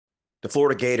The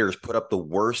Florida Gators put up the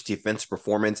worst defensive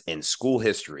performance in school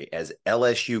history as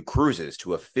LSU cruises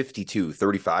to a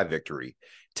 52-35 victory.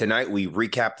 Tonight, we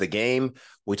recap the game.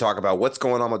 We talk about what's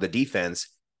going on with the defense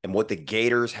and what the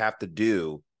Gators have to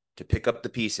do to pick up the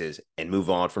pieces and move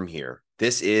on from here.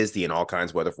 This is the In All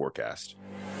Kinds weather forecast.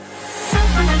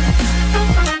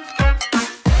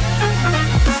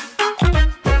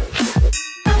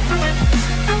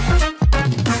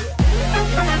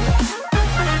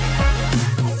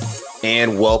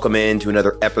 And welcome into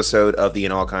another episode of the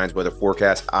In All Kinds weather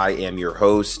forecast. I am your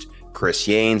host, Chris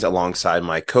Yanes, alongside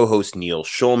my co-host, Neil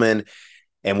Schulman.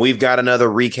 And we've got another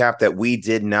recap that we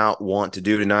did not want to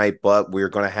do tonight, but we're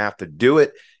going to have to do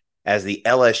it as the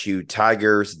LSU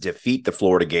Tigers defeat the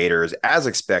Florida Gators, as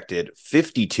expected,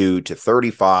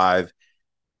 52-35.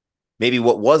 Maybe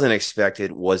what wasn't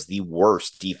expected was the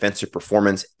worst defensive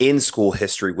performance in school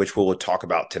history, which we'll talk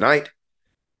about tonight.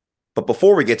 But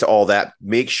before we get to all that,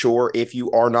 make sure if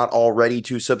you are not already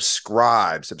to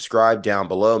subscribe down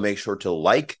below. Make sure to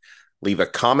like, leave a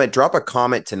comment, drop a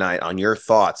comment tonight on your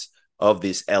thoughts of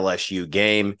this LSU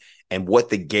game and what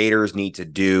the Gators need to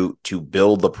do to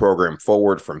build the program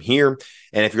forward from here.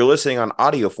 And if you're listening on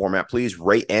audio format, please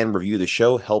rate and review the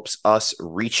show. Helps us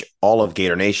reach all of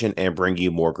Gator Nation and bring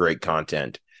you more great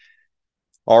content.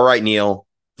 All right, Neil.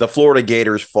 The Florida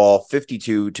Gators fall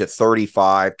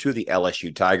 52-35 to the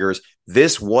LSU Tigers.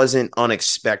 This wasn't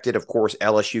unexpected. Of course,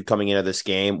 LSU coming into this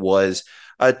game was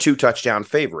a 2-touchdown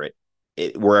favorite,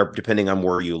 depending on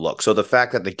where you look. So the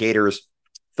fact that the Gators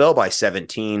fell by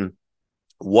 17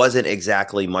 wasn't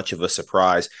exactly much of a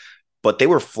surprise, but they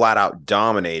were flat out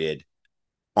dominated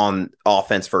on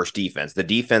offense versus defense. The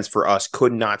defense for us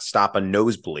could not stop a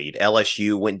nosebleed.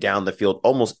 LSU went down the field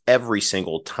almost every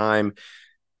single time.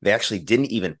 They actually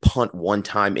didn't even punt one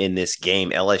time in this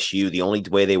game. LSU, the only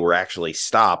way they were actually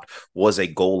stopped was a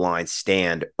goal line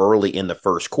stand early in the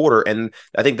first quarter. And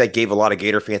I think that gave a lot of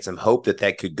Gator fans some hope that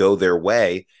that could go their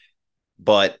way.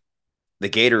 But the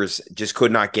Gators just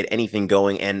could not get anything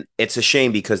going. And it's a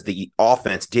shame because the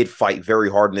offense did fight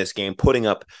very hard in this game, putting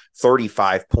up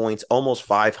 35 points, almost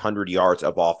 500 yards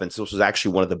of offense. This was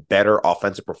actually one of the better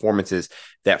offensive performances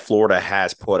that Florida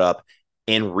has put up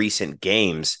in recent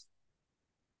games.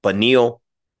 But Neil,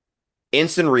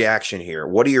 instant reaction here.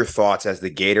 What are your thoughts as the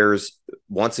Gators,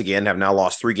 once again, have now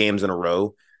lost 3 games in a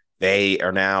row? They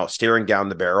are now staring down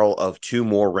the barrel of 2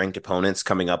 more ranked opponents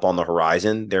coming up on the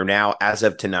horizon. They're now, as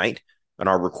of tonight, on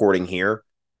our recording here,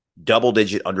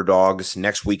 double-digit underdogs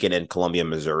next weekend in Columbia,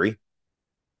 Missouri.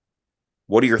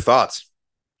 What are your thoughts?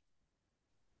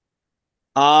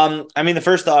 The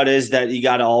first thought is that you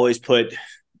got to always put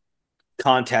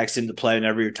context into play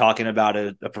whenever you're talking about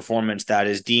a performance that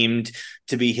is deemed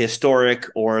to be historic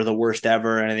or the worst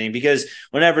ever or anything, because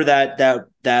whenever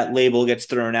that label gets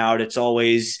thrown out, it's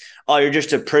always, oh, you're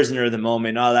just a prisoner of the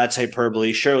moment. Oh, that's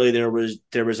hyperbole. Surely there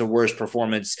was a worse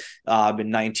performance in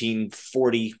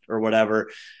 1940 or whatever.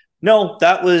 No,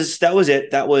 that was it.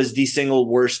 That was the single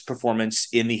worst performance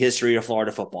in the history of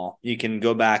Florida football. You can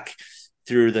go back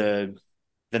through the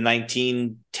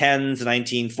 1910s,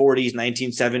 1940s,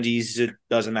 1970s, it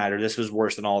doesn't matter. This was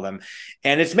worse than all of them.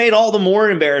 And it's made all the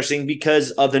more embarrassing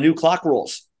because of the new clock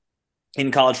rules in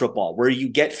college football, where you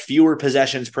get fewer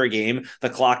possessions per game. The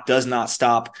clock does not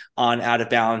stop on out of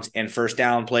bounds and first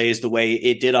down plays the way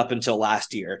it did up until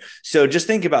last year. So just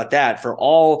think about that. For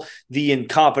all the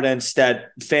incompetence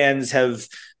that fans have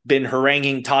been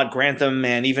haranguing Todd Grantham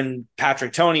and even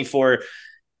Patrick Toney for,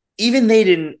 even they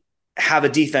didn't have a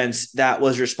defense that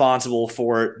was responsible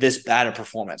for this bad a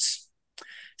performance.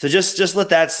 So just let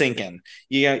that sink in.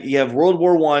 You have World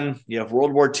War I, you have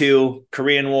World War II,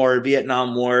 Korean War,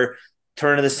 Vietnam War,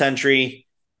 turn of the century,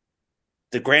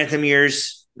 the Grantham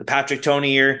years, the Patrick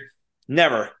Toney year.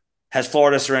 Never has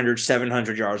Florida surrendered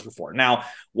 700 yards before. Now,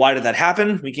 why did that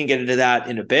happen? We can get into that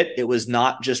in a bit. It was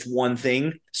not just one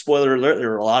thing. Spoiler alert, there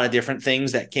were a lot of different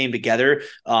things that came together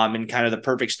in kind of the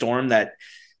perfect storm that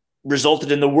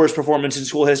resulted in the worst performance in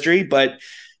school history. But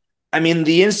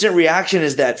the instant reaction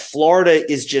is that Florida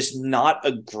is just not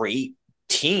a great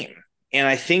team. And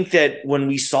I think that when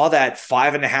we saw that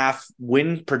 5.5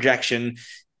 win projection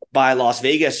by Las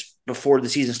Vegas before the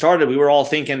season started, we were all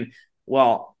thinking,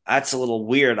 well, that's a little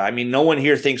weird. No one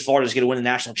here thinks Florida's going to win the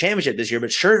national championship this year,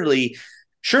 but surely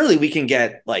we can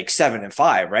get like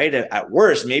 7-5, right? At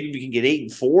worst, maybe we can get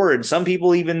 8-4. And some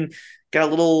people even got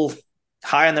a little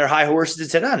high on their high horses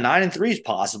and said, 9-3 is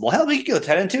possible. Hell, we could go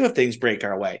 10-2 if things break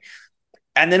our way.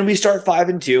 And then we start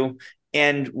 5-2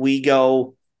 and we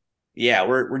go Yeah,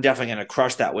 we're definitely going to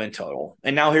crush that win total.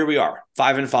 And now here we are,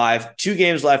 5-5, 2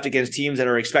 games left against teams that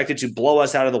are expected to blow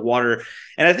us out of the water.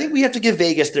 And I think we have to give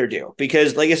Vegas their due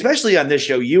because, like, especially on this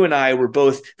show, you and I were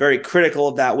both very critical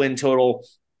of that win total.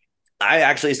 I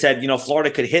actually said, Florida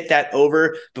could hit that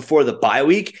over before the bye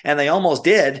week, and they almost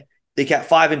did. They kept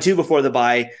 5-2 before the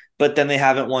bye, but then they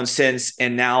haven't won since,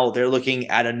 and now they're looking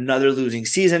at another losing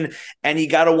season, and you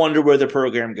got to wonder where the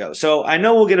program goes. So I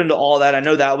know we'll get into all that. I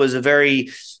know that was a very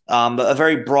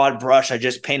broad brush I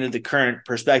just painted the current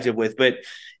perspective with, but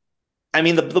I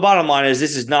mean, the bottom line is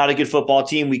this is not a good football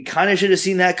team. We kind of should have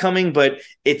seen that coming, but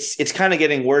it's kind of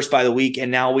getting worse by the week.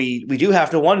 And now we do have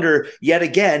to wonder yet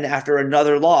again, after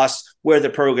another loss, where the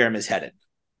program is headed.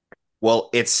 Well,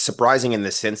 it's surprising in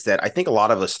the sense that I think a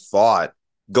lot of us thought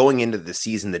going into the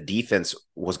season, the defense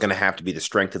was going to have to be the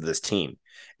strength of this team.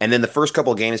 And then the first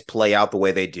couple of games play out the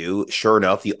way they do. Sure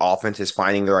enough, the offense is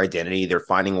finding their identity. They're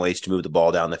finding ways to move the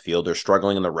ball down the field. They're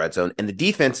struggling in the red zone, and the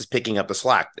defense is picking up the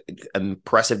slack.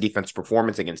 Impressive defensive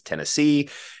performance against Tennessee.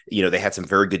 They had some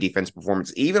very good defensive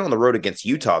performance. Even on the road against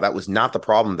Utah, that was not the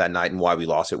problem that night and why we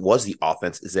lost. It was the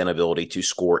offense's inability to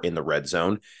score in the red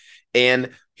zone.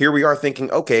 And here we are thinking,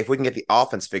 okay, if we can get the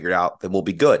offense figured out, then we'll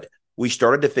be good. We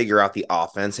started to figure out the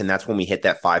offense, and that's when we hit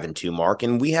that 5-2 mark.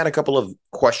 And we had a couple of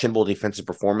questionable defensive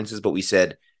performances, but we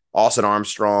said, Austin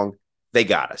Armstrong, they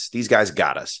got us. These guys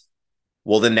got us.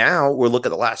 Well, then now we're looking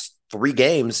at the last 3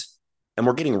 games, and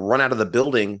we're getting run out of the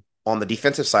building on the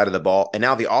defensive side of the ball. And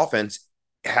now the offense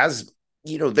has,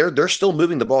 they're still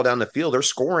moving the ball down the field. They're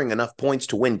scoring enough points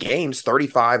to win games,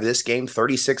 35 this game,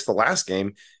 36 the last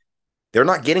game. They're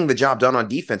not getting the job done on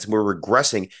defense, and we're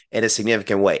regressing in a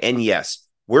significant way. And yes,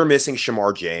 we're missing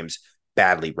Shamar James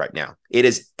badly right now. It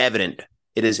is evident.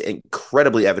 It is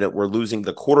incredibly evident. We're losing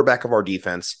the quarterback of our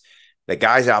defense. The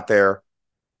guys out there,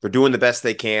 they're doing the best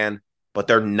they can, but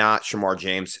they're not Shamar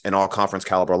James, an all-conference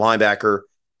caliber linebacker.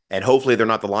 And hopefully they're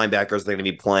not the linebackers they're going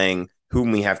to be playing,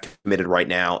 whom we have committed right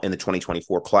now in the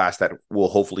 2024 class that will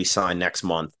hopefully sign next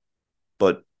month.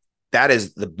 But that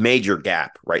is the major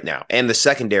gap right now. And the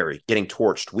secondary getting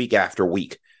torched week after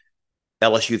week.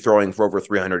 LSU throwing for over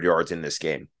 300 yards in this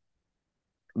game.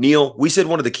 Neil, we said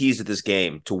one of the keys to this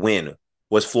game to win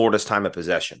was Florida's time of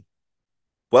possession.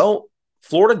 Well,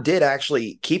 Florida did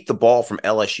actually keep the ball from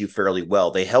LSU fairly well.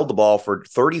 They held the ball for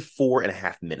 34 and a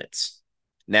half minutes.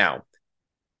 Now,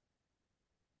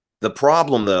 the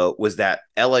problem, though, was that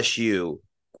LSU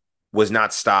was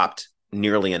not stopped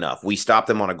nearly enough. We stopped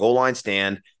them on a goal line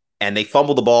stand, and they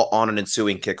fumbled the ball on an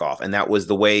ensuing kickoff. And that was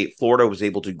the way Florida was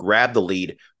able to grab the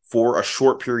lead for a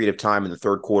short period of time in the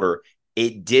third quarter.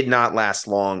 It did not last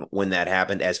long when that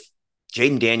happened, as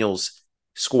Jaden Daniels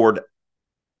scored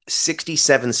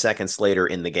 67 seconds later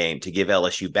in the game to give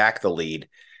LSU back the lead.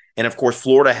 And of course,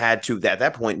 Florida had to, at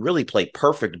that point, really play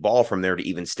perfect ball from there to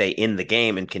even stay in the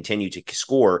game and continue to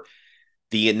score.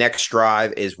 The next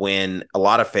drive is when a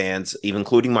lot of fans, even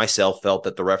including myself, felt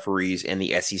that the referees and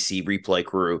the SEC replay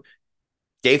crew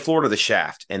gave Florida the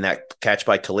shaft, and that catch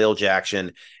by Khalil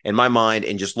Jackson, in my mind,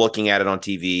 and just looking at it on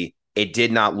TV, it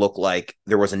did not look like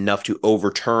there was enough to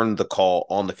overturn the call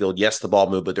on the field. Yes, the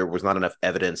ball moved, but there was not enough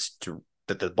evidence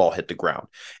that the ball hit the ground.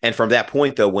 And from that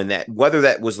point, though, whether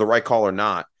that was the right call or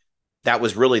not, that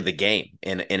was really the game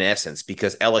in essence,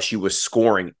 because LSU was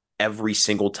scoring every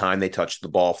single time they touched the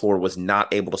ball. Florida was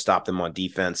not able to stop them on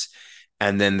defense.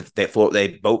 And then they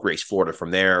boat raced Florida from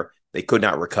there. They could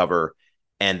not recover.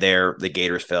 And there, the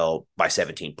Gators fell by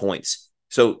 17 points.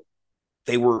 So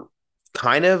they were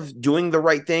kind of doing the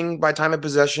right thing by time of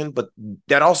possession, but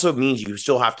that also means you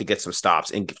still have to get some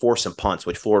stops and force some punts,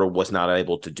 which Florida was not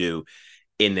able to do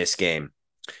in this game.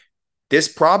 This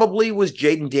probably was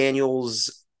Jaden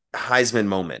Daniels' Heisman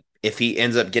moment if he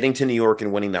ends up getting to New York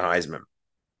and winning the Heisman.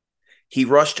 He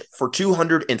rushed for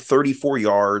 234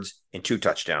 yards and 2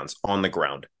 touchdowns on the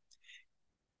ground.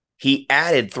 He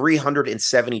added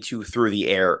 372 through the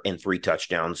air and 3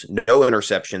 touchdowns, no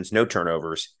interceptions, no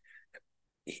turnovers.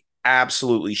 He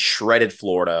absolutely shredded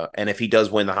Florida. And if he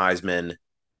does win the Heisman,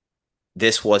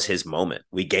 this was his moment.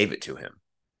 We gave it to him.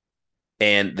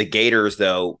 And the Gators,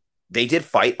 though, they did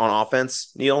fight on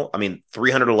offense, Neil. I mean,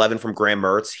 311 from Graham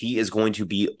Mertz. He is going to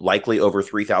be likely over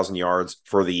 3,000 yards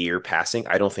for the year passing.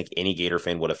 I don't think any Gator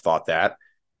fan would have thought that.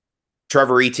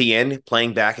 Trevor Etienne,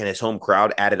 playing back in his home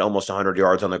crowd, added almost 100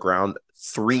 yards on the ground,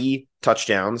 3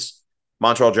 touchdowns.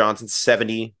 Montrell Johnson,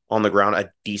 70 on the ground, a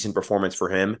decent performance for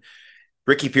him.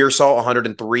 Ricky Pearsall,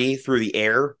 103 through the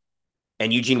air.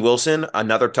 And Eugene Wilson,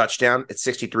 another touchdown at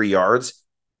 63 yards.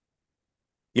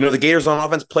 The Gators on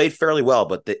offense played fairly well,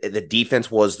 but the defense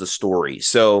was the story.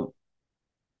 So,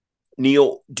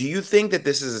 Neil, do you think that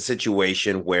this is a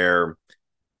situation where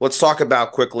let's talk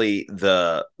about quickly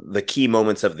the key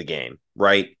moments of the game,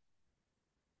 right?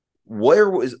 Where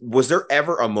was there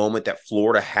ever a moment that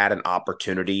Florida had an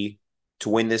opportunity to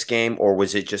win this game, or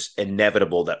was it just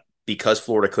inevitable that because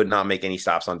Florida could not make any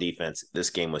stops on defense,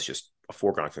 this game was just a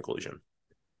foregone conclusion?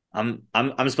 I'm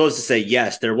supposed to say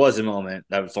yes. There was a moment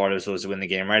that Florida was supposed to win the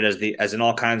game, right? As in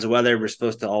all kinds of weather, we're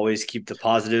supposed to always keep the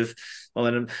positive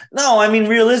momentum. No, I mean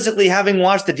realistically, having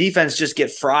watched the defense just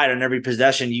get fried on every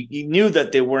possession, you knew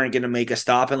that they weren't going to make a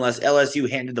stop unless LSU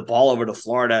handed the ball over to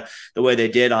Florida the way they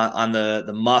did on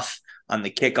the muff on the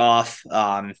kickoff.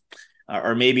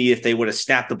 Or maybe if they would have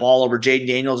snapped the ball over Jaden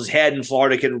Daniels' head and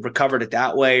Florida could have recovered it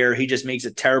that way, or he just makes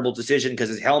a terrible decision because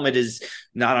his helmet is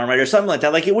not on right or something like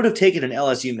that. Like it would have taken an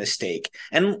LSU mistake.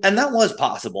 And that was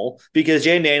possible because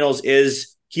Jaden Daniels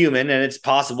is human and it's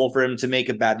possible for him to make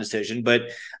a bad decision. But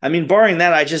I mean, barring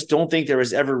that, I just don't think there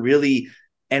was ever really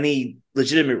any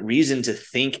legitimate reason to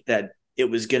think that it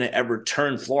was going to ever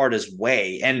turn Florida's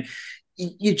way. And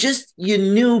you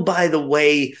knew by the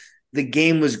way the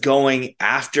game was going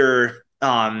after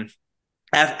the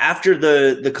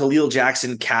Khalil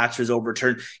Jackson catch was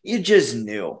overturned. You just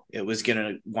knew it was going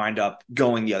to wind up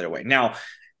going the other way. Now,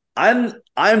 I'm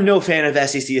no fan of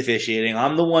SEC officiating.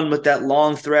 I'm the one with that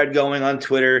long thread going on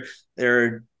Twitter. There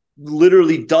are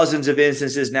literally dozens of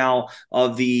instances now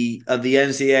of the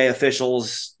NCAA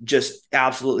officials just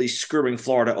absolutely screwing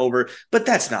Florida over, but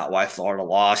that's not why Florida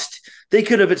lost. They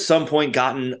could have at some point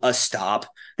gotten a stop.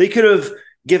 They could have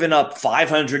given up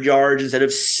 500 yards instead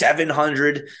of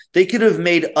 700. They could have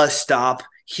made a stop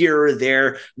here or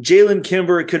there. Jalen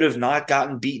Kimber could have not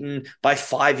gotten beaten by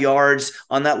 5 yards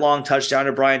on that long touchdown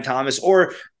to Brian Thomas.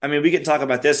 Or, I mean, we can talk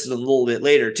about this a little bit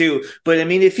later too. But I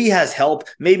mean, if he has help,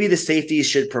 maybe the safeties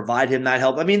should provide him that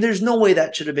help. I mean, there's no way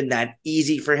that should have been that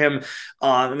easy for him.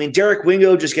 I mean, Derek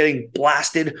Wingo just getting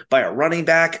blasted by a running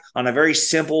back on a very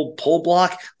simple pull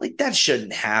block, like that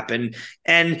shouldn't happen.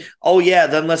 And oh yeah,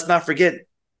 then let's not forget,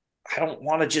 I don't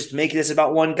want to just make this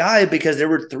about one guy because there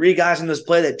were 3 guys in this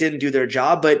play that didn't do their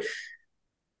job. But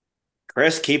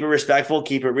Chris, keep it respectful,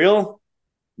 keep it real.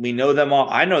 We know them all.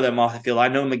 I know them off the field. I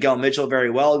know Miguel Mitchell very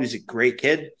well. He's a great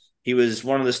kid. He was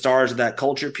one of the stars of that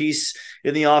culture piece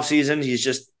in the offseason.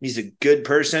 He's a good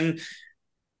person.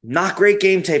 Not great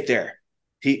game tape there.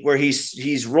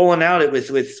 He's rolling out it with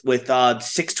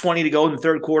 6:20 to go in the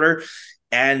third quarter.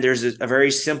 And there's a very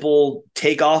simple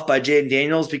takeoff by Jaden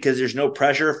Daniels because there's no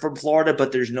pressure from Florida,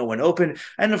 but there's no one open.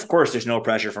 And of course, there's no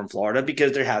pressure from Florida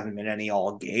because there hasn't been any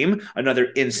all game.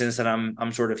 Another instance that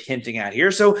I'm sort of hinting at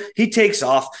here. So he takes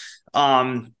off.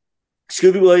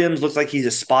 Scooby Williams looks like he's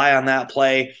a spy on that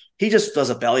play. He just does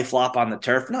a belly flop on the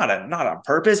turf, not on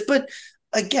purpose, but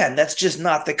again, that's just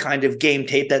not the kind of game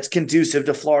tape that's conducive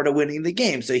to Florida winning the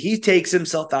game. So he takes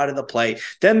himself out of the play.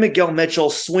 Then Miguel Mitchell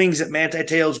swings at Manti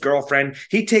Te'o's girlfriend.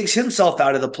 He takes himself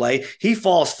out of the play. He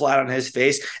falls flat on his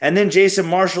face. And then Jason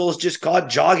Marshall is just caught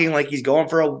jogging like he's going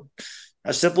for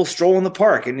a simple stroll in the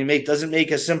park. And he doesn't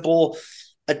make a simple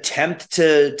attempt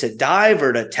to dive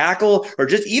or to tackle or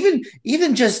just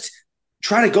even just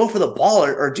try to go for the ball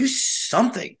or do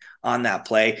something on that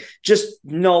play. Just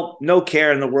no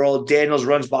care in the world. Daniels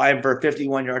runs by him for a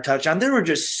 51-yard touchdown. There were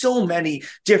just so many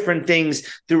different things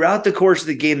throughout the course of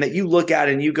the game that you look at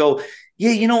and you go,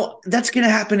 yeah, that's going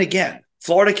to happen again.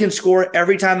 Florida can score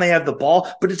every time they have the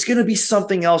ball, but it's going to be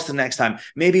something else the next time.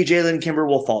 Maybe Jalen Kimber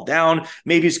will fall down.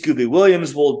 Maybe Scooby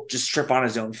Williams will just trip on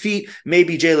his own feet.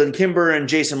 Maybe Jalen Kimber and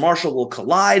Jason Marshall will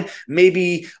collide.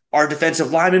 Maybe our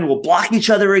defensive linemen will block each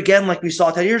other again like we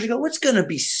saw 10 years ago. It's going to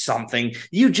be something.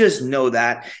 You just know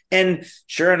that. And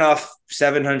sure enough,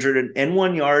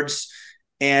 701 yards,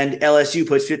 and LSU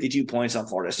puts 52 points on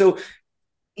Florida. So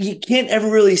you can't ever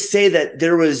really say that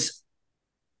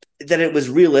it was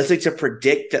realistic to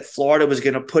predict that Florida was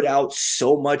going to put out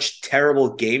so much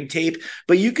terrible game tape,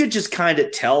 but you could just kind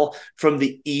of tell from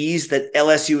the ease that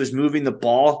LSU was moving the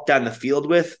ball down the field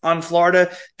with on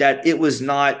Florida that it was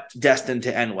not destined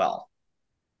to end well.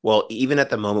 Well, even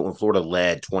at the moment when Florida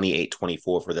led 28-24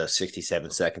 for the 67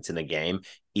 seconds in the game,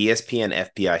 ESPN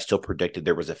FPI still predicted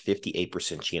there was a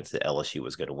 58% chance that LSU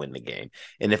was going to win the game.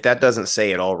 And if that doesn't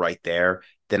say it all right there,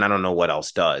 then I don't know what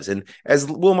else does. And as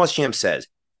Will Muschamp says,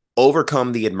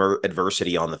 overcome the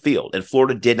adversity on the field. And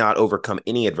Florida did not overcome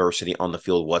any adversity on the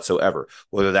field whatsoever,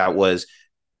 whether that was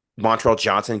Montrell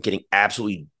Johnson getting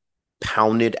absolutely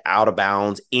pounded out of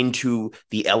bounds into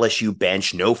the LSU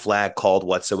bench, no flag called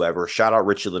whatsoever. Shout out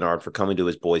Richie Leonard for coming to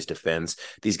his boys' defense.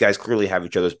 These guys clearly have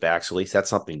each other's backs, at least that's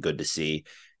something good to see.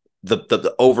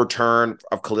 The overturn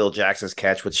of Khalil Jackson's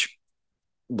catch, which,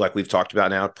 like we've talked about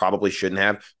now, probably shouldn't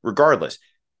have. Regardless,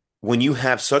 when you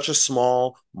have such a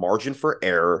small margin for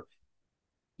error,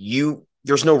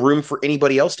 there's no room for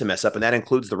anybody else to mess up, and that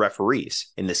includes the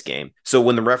referees in this game. So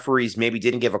when the referees maybe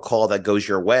didn't give a call that goes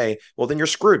your way, well, then you're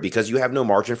screwed because you have no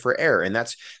margin for error. And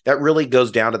that really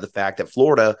goes down to the fact that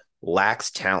Florida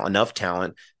lacks enough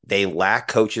talent. They lack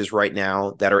coaches right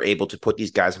now that are able to put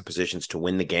these guys in positions to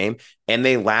win the game, and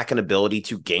they lack an ability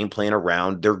to game plan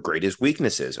around their greatest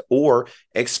weaknesses or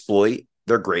exploit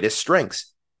their greatest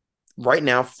strengths. Right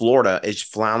now, Florida is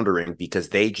floundering because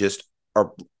they just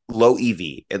are low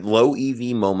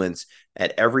EV moments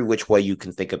at every which way you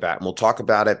can think about. And we'll talk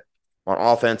about it on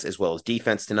offense as well as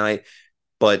defense tonight.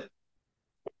 But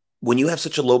when you have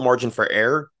such a low margin for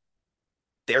error,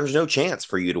 there's no chance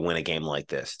for you to win a game like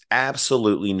this.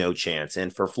 Absolutely no chance.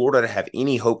 And for Florida to have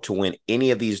any hope to win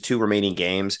any of these two remaining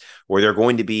games where they're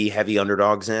going to be heavy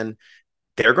underdogs in,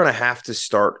 they're going to have to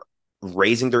start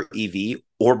raising their EV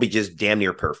or be just damn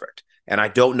near perfect. And I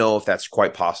don't know if that's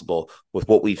quite possible with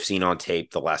what we've seen on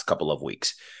tape the last couple of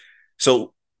weeks.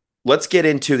 So let's get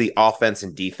into the offense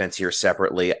and defense here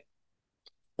separately.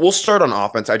 We'll start on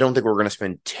offense. I don't think we're going to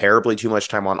spend terribly too much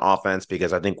time on offense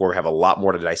because I think we'll have a lot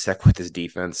more to dissect with this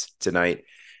defense tonight.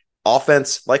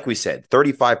 Offense, like we said,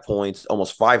 35 points,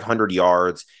 almost 500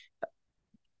 yards.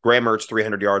 Graham Mertz,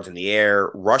 300 yards in the air.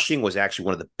 Rushing was actually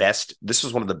one of the best. This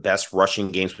was one of the best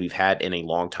rushing games we've had in a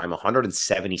long time.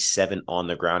 177 on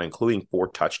the ground, including 4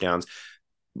 touchdowns.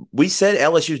 We said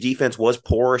LSU's defense was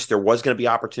porous. There was going to be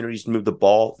opportunities to move the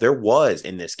ball. There was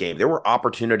in this game. There were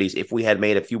opportunities if we had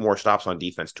made a few more stops on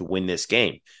defense to win this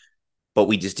game, but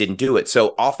we just didn't do it.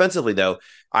 So offensively, though,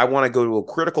 I want to go to a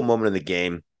critical moment in the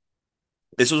game.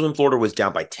 This was when Florida was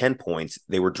down by 10 points.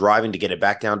 They were driving to get it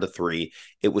back down to 3.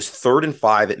 It was 3rd and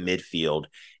 5 at midfield.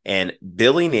 And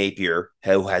Billy Napier,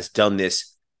 who has done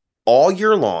this all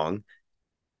year long,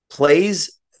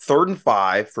 plays 3rd and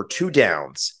 5 for 2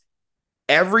 downs.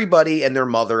 Everybody and their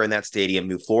mother in that stadium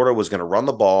knew Florida was going to run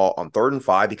the ball on 3rd and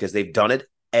 5 because they've done it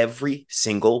every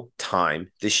single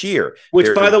time this year.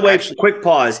 Which, by the way, quick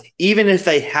pause, even if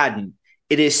they hadn't,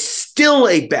 it is still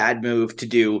a bad move to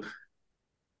do.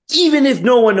 Even if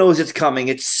no one knows it's coming,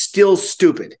 it's still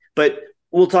stupid. But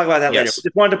we'll talk about that later. Just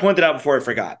wanted to point that out before I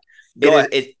forgot.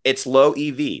 It's low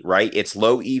EV, right? It's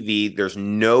low EV. There's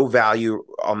no value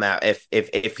on that.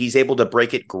 If he's able to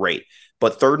break it, great.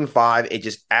 But 3rd and 5, it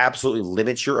just absolutely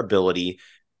limits your ability.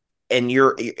 And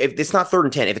if it's not 3rd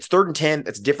and 10, if it's 3rd and 10,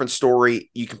 it's a different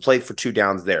story. You can play for 2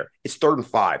 downs there. It's 3rd and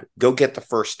 5. Go get the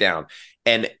first down.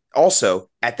 And also,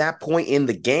 at that point in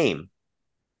the game,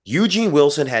 Eugene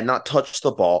Wilson had not touched the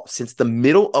ball since the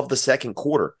middle of the second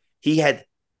quarter. He had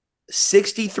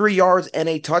 63 yards and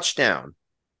a touchdown.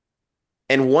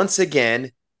 And once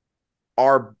again,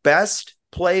 our best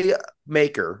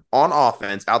playmaker on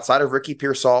offense outside of Ricky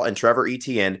Pearsall and Trevor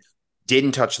Etienne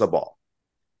didn't touch the ball.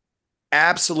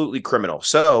 Absolutely criminal.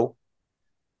 So,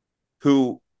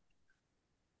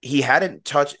 he hadn't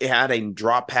touched, it had a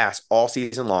drop pass all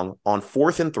season long on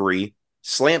 4th and 3,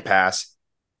 slant pass,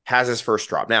 has his first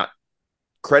drop. Now,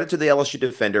 credit to the LSU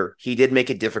defender. He did make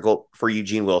it difficult for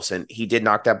Eugene Wilson. He did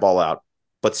knock that ball out,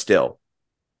 but still,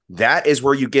 that is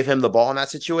where you give him the ball in that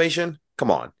situation.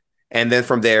 Come on. And then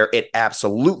from there, it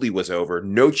absolutely was over.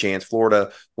 No chance.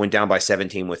 Florida went down by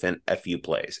 17 within a few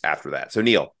plays after that. So,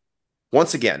 Neil,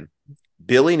 once again,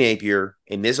 Billy Napier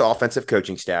and this offensive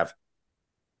coaching staff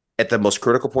at the most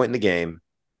critical point in the game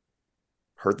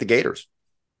hurt the Gators.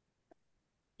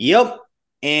 Yep.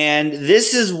 And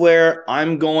this is where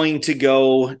I'm going to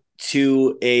go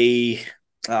to a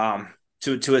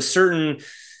certain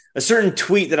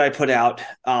tweet that I put out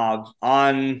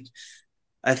on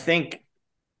I think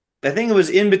it was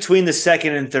in between the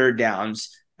 2nd and 3rd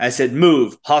downs. I said,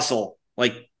 move, hustle,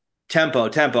 like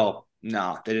tempo.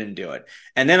 No, they didn't do it.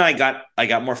 And then I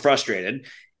got more frustrated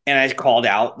and I called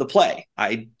out the play.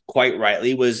 I quite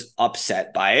rightly was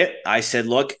upset by it. I said,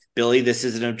 look, Billy, this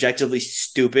is an objectively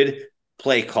stupid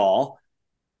play call,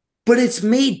 but it's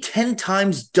made 10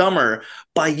 times dumber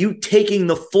by you taking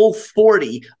the full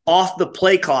 40 off the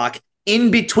play clock in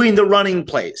between the running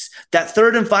plays. That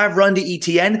 3rd and 5 run to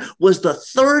ETN was the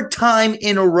 3rd time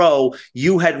in a row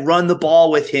you had run the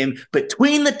ball with him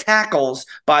between the tackles.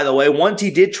 By the way, once he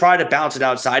did try to bounce it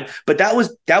outside, but that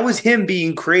was him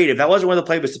being creative. That wasn't where the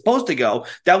play was supposed to go.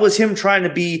 That was him trying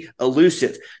to be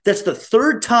elusive. That's the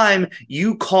 3rd time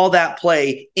you call that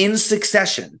play in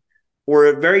succession, or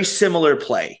a very similar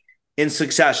play in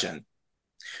succession.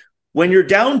 When you're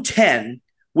down 10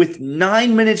 with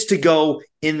 9 minutes to go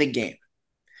in the game,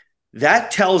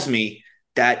 that tells me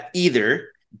that either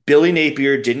Billy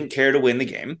Napier didn't care to win the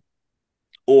game,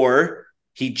 or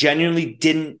he genuinely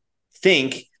didn't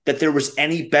think that there was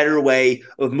any better way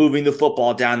of moving the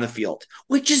football down the field,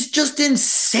 which is just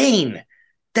insane.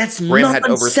 That's Graham had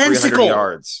over 300 nonsensical.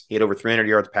 yards. He had over 300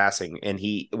 yards passing. And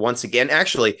he, once again,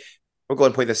 actually, we'll go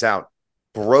ahead and point this out,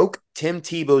 broke Tim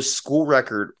Tebow's school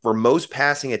record for most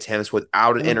passing attempts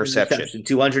without an interception.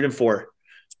 204.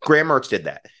 Graham Mertz did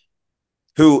that,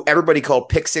 who everybody called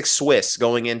Pick Six Swiss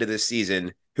going into this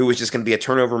season, who was just going to be a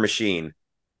turnover machine.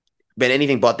 Been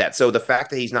anything but that. So the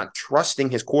fact that he's not trusting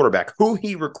his quarterback, who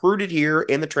he recruited here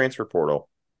in the transfer portal,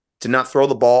 to not throw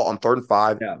the ball on 3rd and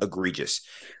 5, egregious.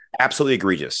 Absolutely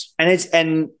egregious. And it's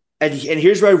and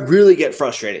here's where I really get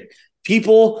frustrated.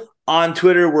 People on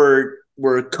Twitter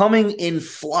were coming in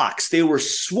flocks. They were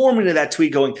swarming to that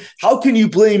tweet going, how can you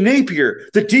blame Napier?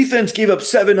 The defense gave up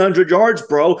 700 yards,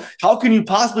 bro. How can you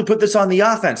possibly put this on the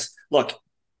offense? Look,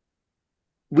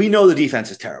 we know the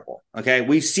defense is terrible, okay?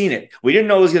 We've seen it. We didn't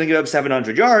know it was going to give up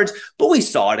 700 yards, but we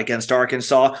saw it against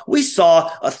Arkansas. We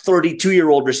saw a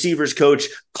 32-year-old receivers coach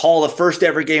call the first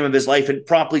ever game of his life and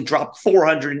promptly drop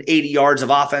 480 yards of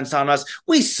offense on us.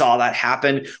 We saw that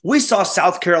happen. We saw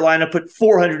South Carolina put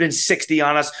 460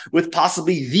 on us with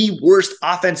possibly the worst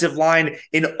offensive line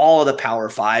in all of the Power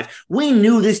 5. We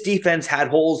knew this defense had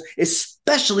holes,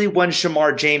 especially when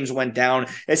Shamar James went down,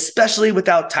 especially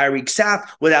without Tyreek Sapp,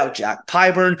 without Jack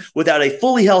Pyburn, without a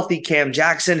fully healthy Cam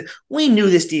Jackson. We knew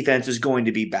this defense was going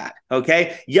to be bad,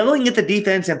 okay? Yelling at the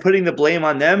defense and putting the blame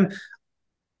on them,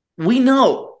 we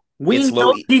know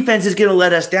defense is going to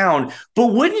let us down, but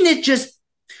wouldn't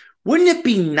it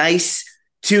be nice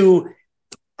to,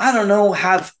 I don't know,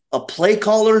 have a play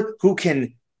caller who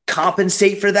can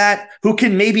compensate for that, who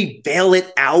can maybe bail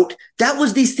it out? That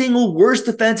was the single worst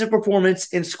defensive performance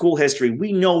in school history.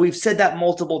 We know, we've said that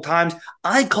multiple times.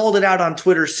 I called it out on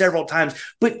Twitter several times,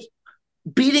 but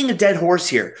beating a dead horse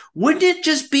here, wouldn't it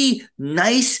just be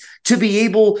nice to be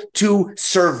able to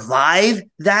survive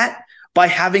that by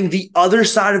having the other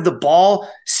side of the ball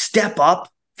step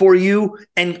up for you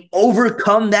and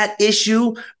overcome that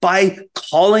issue by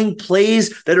calling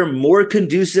plays that are more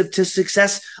conducive to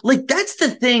success? Like, that's the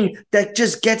thing that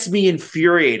just gets me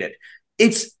infuriated.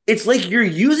 It's like you're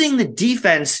using the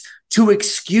defense to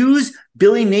excuse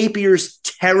Billy Napier's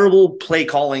terrible play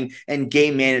calling and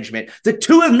game management. The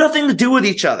two have nothing to do with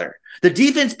each other. The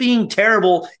defense being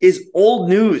terrible is old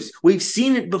news. We've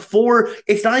seen it before.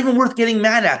 It's not even worth getting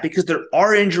mad at because there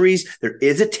are injuries. There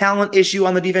is a talent issue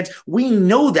on the defense. We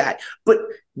know that, but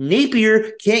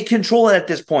Napier can't control it at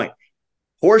this point.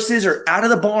 Horses are out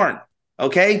of the barn,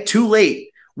 okay? Too late.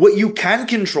 What you can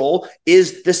control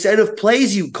is the set of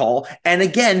plays you call. And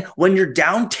again, when you're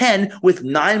down 10 with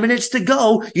 9 minutes to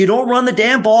go, you don't run the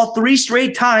damn ball 3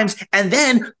 straight times and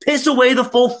then piss away the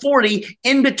full 40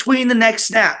 in between the next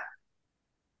snap.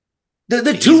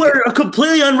 The two are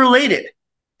completely unrelated.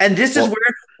 And this is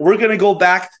where we're going to go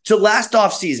back to last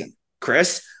offseason,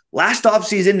 Chris. Last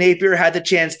offseason, Napier had the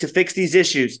chance to fix these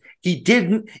issues. He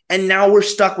didn't, and now we're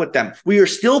stuck with them. We are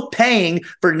still paying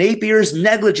for Napier's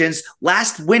negligence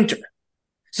last winter.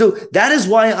 So that is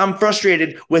why I'm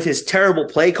frustrated with his terrible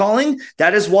play calling.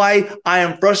 That is why I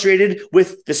am frustrated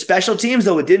with the special teams,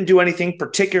 though it didn't do anything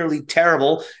particularly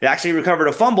terrible. It actually recovered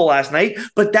a fumble last night.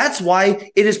 But that's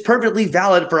why it is perfectly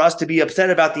valid for us to be upset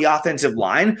about the offensive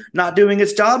line not doing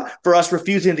its job, for us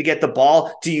refusing to get the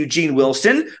ball to Eugene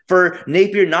Wilson, for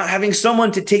Napier not having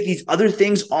someone to take these other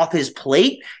things off his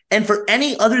plate, and for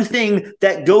any other thing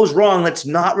that goes wrong that's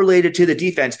not related to the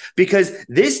defense, because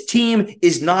this team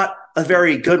is not a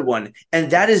very good one.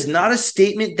 And that is not a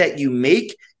statement that you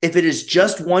make if it is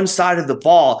just one side of the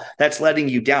ball that's letting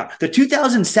you down. The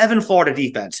 2007 Florida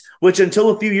defense, which until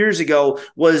a few years ago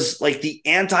was like the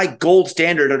anti-gold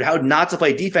standard of how not to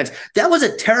play defense, that was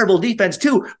a terrible defense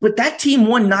too. But that team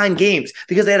won 9 games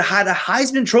because they had a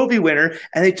Heisman Trophy winner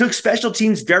and they took special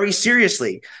teams very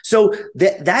seriously. So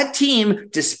that team,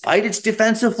 despite its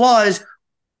defensive flaws,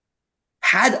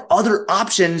 had other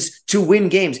options to win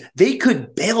games. They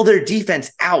could bail their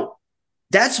defense out.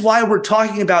 That's why we're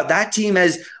talking about that team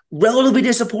as relatively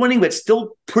disappointing, but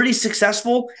still pretty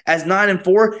successful as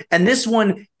 9-4. And this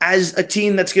one as a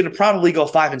team that's going to probably go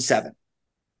 5-7.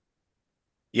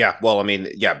 Yeah, well, I mean,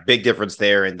 yeah, big difference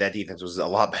there. And that defense was a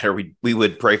lot better. We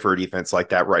would pray for a defense like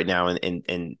that right now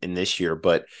in this year.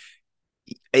 But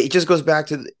it just goes back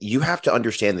to you have to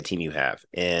understand the team you have.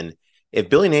 And if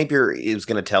Billy Napier is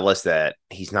going to tell us that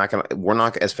we're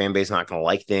not as fan base not going to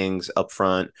like things up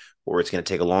front, or it's going to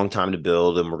take a long time to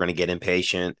build and we're going to get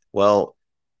impatient. Well,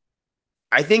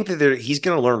 I think that he's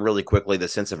going to learn really quickly the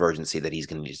sense of urgency that he's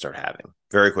going to need to start having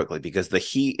very quickly, because the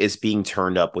heat is being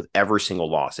turned up with every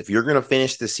single loss. If you're going to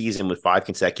finish the season with 5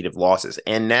 consecutive losses,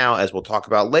 and now, as we'll talk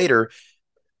about later,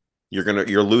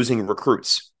 you're losing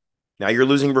recruits. Now you're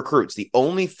losing recruits. The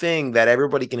only thing that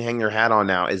everybody can hang their hat on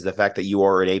now is the fact that you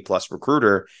are an A-plus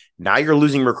recruiter. Now you're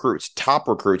losing recruits, top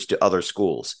recruits to other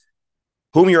schools,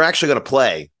 whom you're actually going to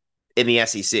play in the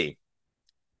SEC.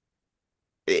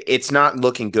 It's not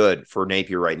looking good for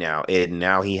Napier right now. And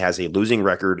now he has a losing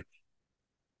record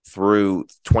through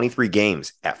 23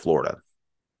 games at Florida.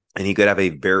 And he could have a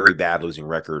very bad losing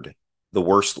record, the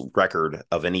worst record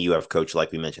of any UF coach,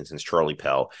 like we mentioned, since Charlie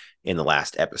Pell in the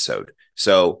last episode.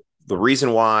 So the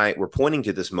reason why we're pointing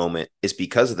to this moment is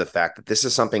because of the fact that this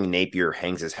is something Napier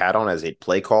hangs his hat on as a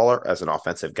play caller, as an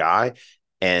offensive guy.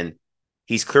 And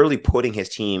he's clearly putting his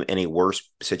team in a worse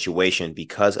situation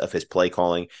because of his play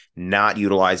calling, not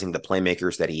utilizing the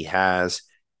playmakers that he has.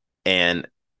 And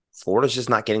Florida's just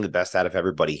not getting the best out of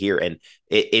everybody here. And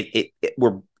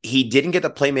he didn't get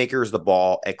the playmakers the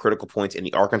ball at critical points in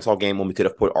the Arkansas game when we could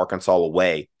have put Arkansas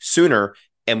away sooner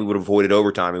and we would have avoided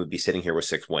overtime and we'd be sitting here with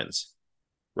 6 wins,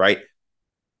 right?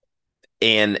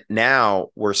 And now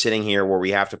we're sitting here where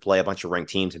we have to play a bunch of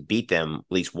ranked teams and beat them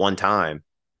at least one time.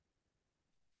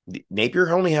 Napier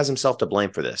only has himself to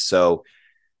blame for this. So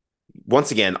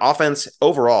once again, offense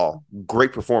overall,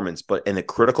 great performance, but in the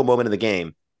critical moment of the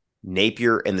game,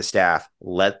 Napier and the staff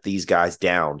let these guys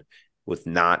down with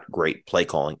not great play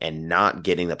calling and not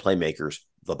getting the playmakers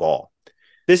the ball.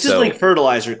 This is like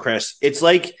fertilizer, Chris. It's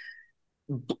like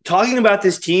talking about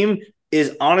this team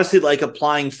is honestly like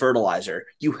applying fertilizer.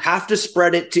 You have to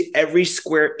spread it to every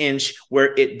square inch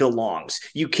where it belongs.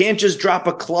 You can't just drop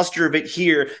a cluster of it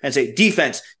here and say,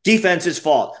 defense's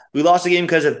fault. We lost the game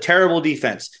because of terrible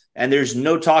defense. And there's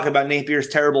no talk about Napier's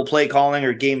terrible play calling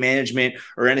or game management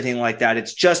or anything like that.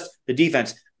 It's just the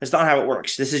defense. That's not how it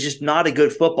works. This is just not a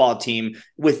good football team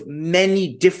with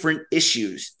many different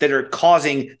issues that are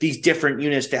causing these different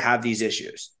units to have these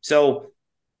issues. So,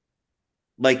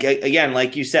 like, again,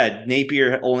 like you said,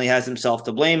 Napier only has himself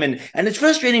to blame. And it's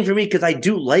frustrating for me because I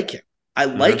do like him. I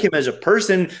like him as a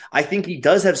person. I think he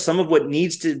does have some of what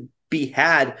needs to be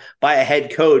had by a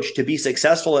head coach to be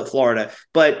successful at Florida.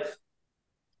 But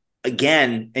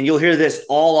again, and you'll hear this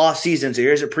all off season, so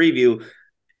here's a preview.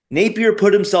 Napier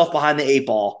put himself behind the 8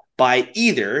 ball by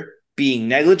either being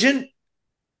negligent,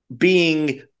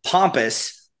 being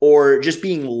pompous, or just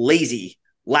being lazy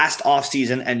last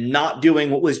offseason and not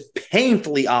doing what was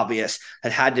painfully obvious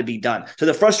that had to be done. So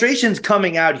the frustrations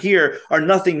coming out here are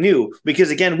nothing new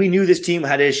because, again, we knew this team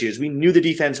had issues. We knew the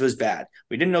defense was bad.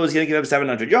 We didn't know it was going to give up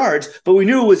 700 yards, but we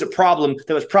knew it was a problem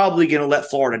that was probably going to let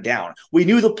Florida down. We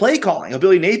knew the play calling of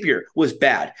Billy Napier was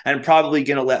bad and probably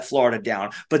going to let Florida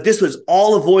down. But this was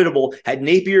all avoidable had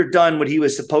Napier done what he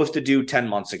was supposed to do 10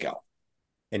 months ago.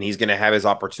 And he's going to have his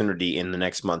opportunity in the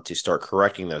next month to start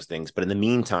correcting those things. But in the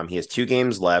meantime, he has 2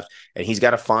 games left, and he's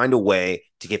got to find a way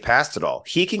to get past it all.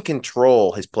 He can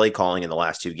control his play calling in the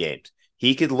last 2 games.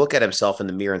 He could look at himself in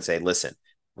the mirror and say, listen,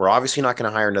 we're obviously not going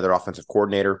to hire another offensive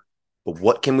coordinator, but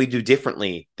what can we do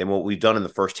differently than what we've done in the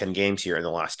first 10 games here in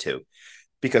the last 2?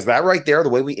 Because that right there, the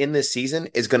way we end this season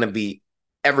is going to be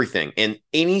everything. And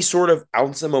any sort of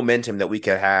ounce of momentum that we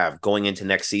could have going into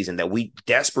next season that we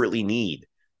desperately need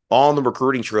on the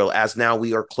recruiting trail, as now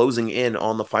we are closing in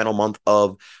on the final month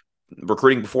of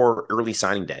recruiting before early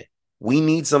signing day. We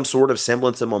need some sort of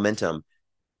semblance of momentum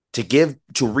to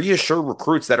reassure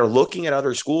recruits that are looking at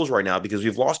other schools right now, because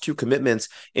we've lost 2 commitments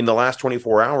in the last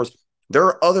 24 hours. There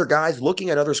are other guys looking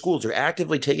at other schools. They're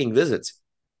actively taking visits.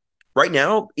 Right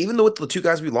now, even though with the 2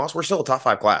 guys we lost, we're still a top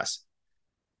 5 class.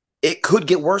 It could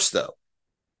get worse, though.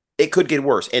 It could get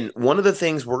worse. And one of the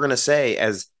things we're going to say,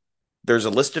 as there's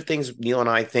a list of things Neil and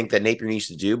I think that Napier needs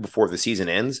to do before the season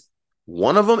ends.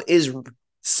 One of them is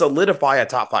solidify a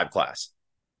top 5 class.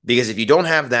 Because if you don't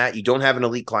have that, you don't have an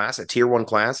elite class, a tier 1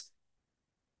 class,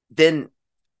 then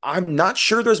I'm not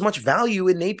sure there's much value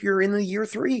in Napier in the year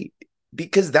 3,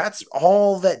 because that's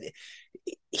all that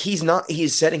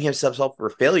he's setting himself up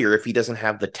for failure if he doesn't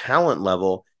have the talent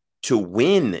level to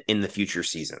win in the future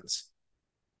seasons.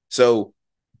 So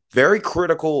very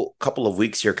critical couple of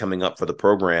weeks here coming up for the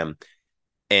program,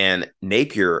 and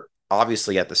Napier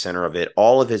obviously at the center of it.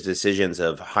 All of his decisions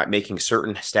of making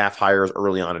certain staff hires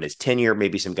early on in his tenure,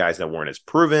 maybe some guys that weren't as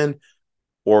proven,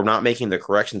 or not making the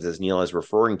corrections as Neil is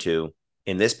referring to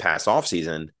in this past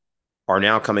offseason, are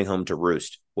now coming home to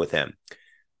roost with him.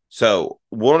 So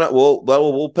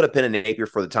we'll put a pin in Napier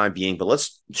for the time being, but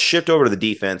let's shift over to the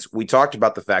defense. We talked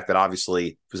about the fact that obviously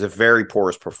it was a very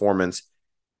porous performance.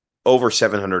 Over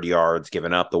 700 yards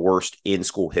given up, the worst in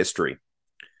school history.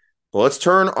 Well, let's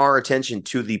turn our attention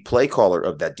to the play caller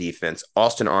of that defense,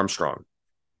 Austin Armstrong.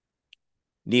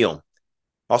 Neil,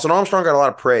 Austin Armstrong got a lot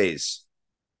of praise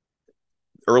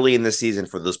early in the season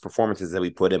for those performances that we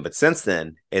put in. But since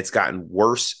then, it's gotten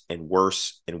worse and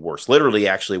worse and worse. Literally,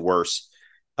 actually worse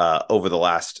over the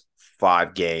last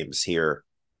 5 games here.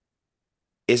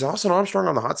 Is Austin Armstrong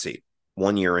on the hot seat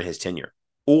 1 year in his tenure?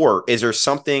 Or is there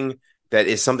something that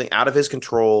is something out of his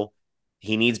control?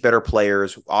 He needs better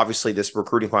players. Obviously, this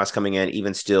recruiting class coming in,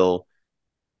 even still,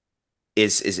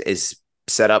 is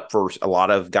set up for a lot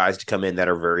of guys to come in that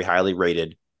are very highly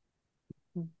rated.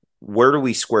 Where do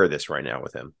we square this right now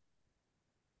with him?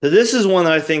 So this is one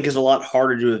that I think is a lot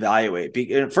harder to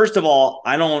evaluate. First of all,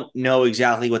 I don't know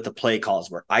exactly what the play calls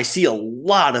were. I see a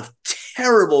lot of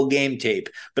terrible game tape,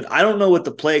 but I don't know what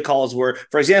the play calls were.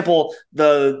 For example,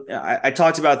 I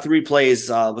talked about 3 plays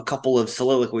a couple of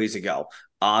soliloquies ago.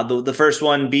 The first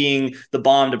one being the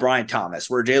bomb to Bryant Thomas,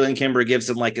 where Jalen Kimber gives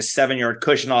him like a 7-yard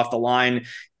cushion off the line,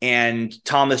 and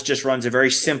Thomas just runs a very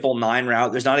simple 9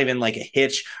 route. There's not even like a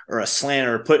hitch or a slant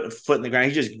or put a foot in the ground.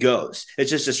 He just goes.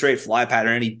 It's just a straight fly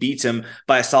pattern, and he beats him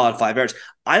by a solid 5 yards.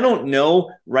 I don't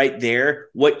know right there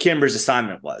what Kimber's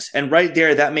assignment was. And right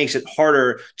there, that makes it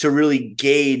harder to really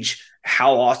gauge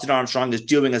how Austin Armstrong is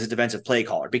doing as a defensive play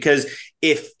caller. Because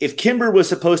if Kimber was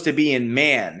supposed to be in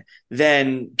man,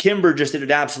 then Kimber just did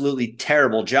an absolutely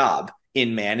terrible job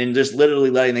in man and just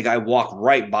literally letting the guy walk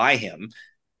right by him.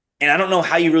 And I don't know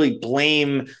how you really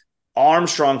blame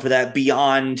Armstrong for that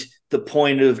beyond the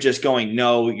point of just going,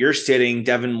 no, you're sitting,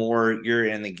 Devin Moore, you're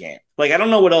in the game. Like, I don't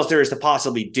know what else there is to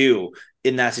possibly do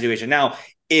in that situation. Now,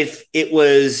 if it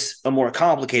was a more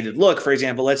complicated look, for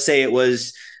example, let's say it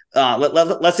was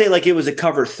let's say like it was a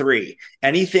cover 3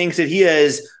 and he thinks that he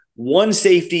has one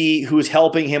safety who's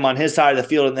helping him on his side of the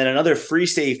field and then another free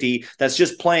safety that's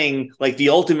just playing like the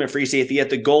ultimate free safety at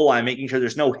the goal line, making sure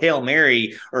there's no Hail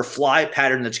Mary or fly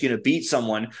pattern that's going to beat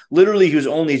someone, literally whose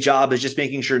only job is just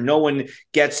making sure no one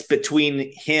gets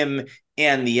between him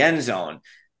and the end zone.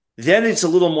 Then it's a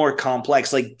little more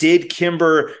complex. Like, did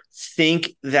Kimber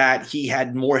think that he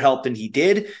had more help than he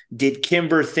did? Did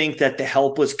Kimber think that the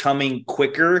help was coming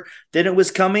quicker than it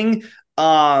was coming?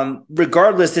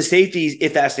 Regardless, the safeties,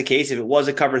 if that's the case, if it was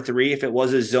a cover 3, if it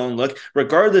was a zone look,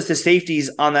 regardless, the safeties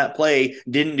on that play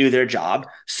didn't do their job.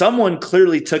 Someone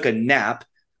clearly took a nap.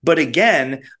 But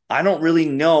again, I don't really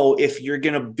know if you're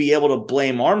going to be able to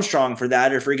blame Armstrong for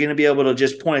that, or if you're going to be able to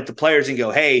just point at the players and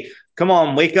go, hey, come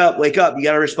on, wake up. You got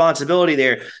a responsibility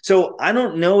there. So I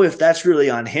don't know if that's really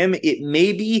on him. It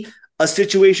may be a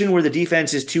situation where the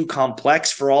defense is too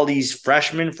complex for all these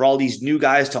freshmen, for all these new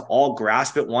guys to all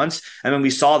grasp at once. I mean, we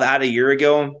saw that a year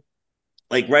ago.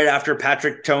 Like right after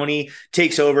Patrick Toney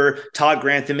takes over, Todd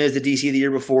Grantham is the DC the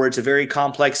year before. It's a very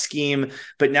complex scheme,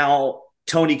 but now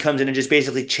Toney comes in and just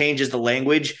basically changes the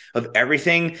language of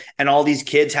everything. And all these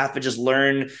kids have to just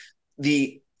learn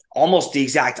almost the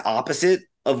exact opposite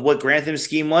of what Grantham's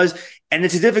scheme was. And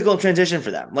it's a difficult transition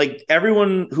for them. Like,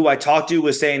 everyone who I talked to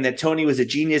was saying that Toney was a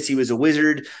genius. He was a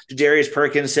wizard. Darius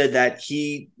Perkins said that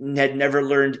he had never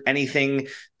learned anything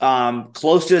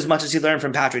close to as much as he learned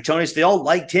from Patrick Toney. So they all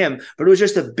liked him, but it was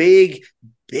just a big,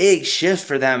 big shift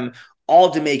for them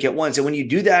all to make at once. And when you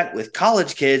do that with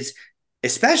college kids,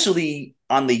 especially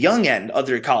on the young end of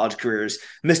their college careers,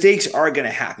 mistakes are going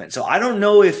to happen. So I don't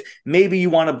know if maybe you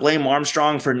want to blame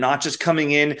Armstrong for not just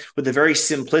coming in with a very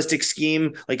simplistic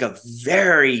scheme, like a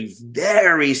very,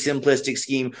 very simplistic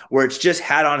scheme where it's just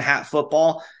hat on hat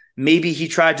football. Maybe he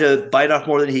tried to bite off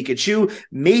more than he could chew.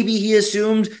 Maybe he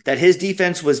assumed that his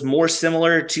defense was more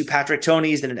similar to Patrick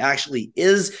Toney's than it actually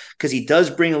is, because he does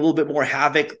bring a little bit more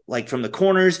havoc, like from the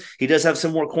corners. He does have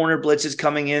some more corner blitzes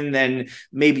coming in than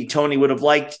maybe Toney would have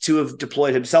liked to have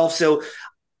deployed himself. So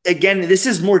again, this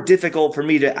is more difficult for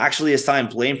me to actually assign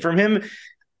blame from him.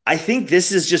 I think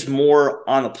this is just more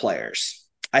on the players.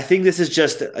 I think this is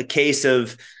just a case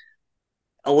of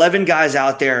 11 guys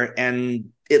out there,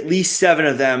 and at least 7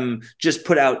 of them just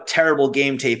put out terrible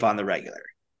game tape on the regular.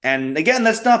 And again,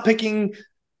 that's not picking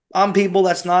on people.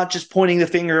 That's not just pointing the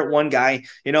finger at one guy.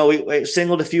 You know, we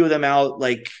singled a few of them out,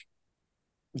 like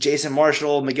Jason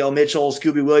Marshall, Miguel Mitchell,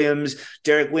 Scooby Williams,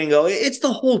 Derek Wingo. It's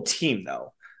the whole team,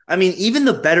 though. I mean, even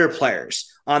the better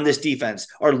players on this defense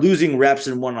are losing reps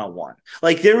in one-on-one.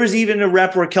 Like, there was even a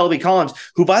rep where Kelby Collins,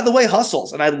 who, by the way,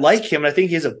 hustles, and I like him, and I think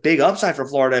he has a big upside for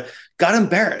Florida, got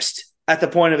embarrassed at the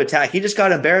point of attack. He just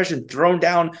got embarrassed and thrown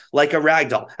down like a rag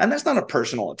doll. And that's not a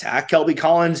personal attack. Kelby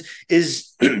Collins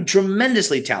is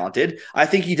tremendously talented. I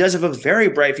think he does have a very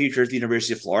bright future at the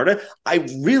University of Florida. I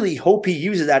really hope he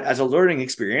uses that as a learning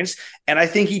experience. And I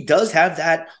think he does have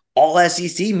that all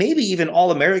SEC, maybe even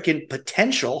all American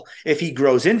potential if he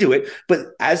grows into it. But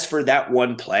as for that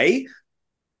one play,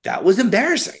 that was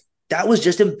embarrassing. That was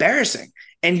just embarrassing.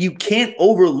 And you can't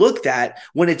overlook that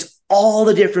when it's all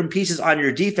the different pieces on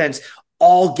your defense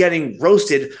all getting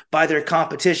roasted by their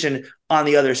competition on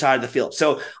the other side of the field.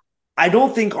 So I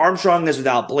don't think Armstrong is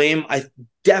without blame. I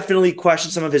definitely question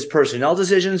some of his personnel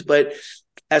decisions, but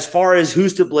as far as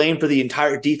who's to blame for the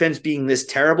entire defense being this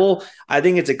terrible, I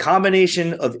think it's a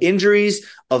combination of injuries,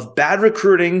 of bad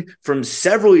recruiting from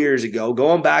several years ago,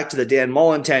 going back to the Dan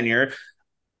Mullen tenure,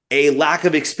 a lack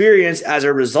of experience as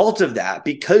a result of that.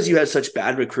 Because you had such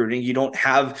bad recruiting, you don't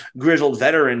have grizzled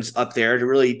veterans up there to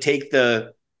really take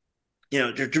to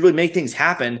really make things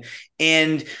happen.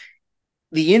 And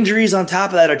the injuries on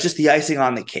top of that are just the icing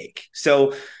on the cake.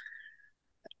 So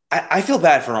I feel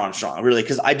bad for Armstrong, really,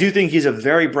 because I do think he's a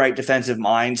very bright defensive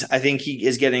mind. I think he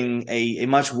is getting a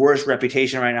much worse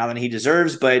reputation right now than he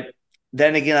deserves. But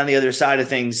then again, on the other side of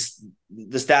things,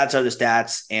 the stats are the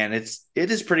stats, and it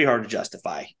is pretty hard to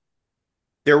justify.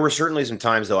 There were certainly some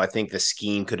times, though, I think the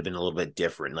scheme could have been a little bit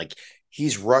different. Like,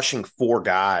 he's rushing 4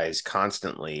 guys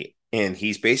constantly, and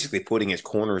he's basically putting his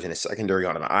corners in a secondary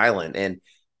on an island. And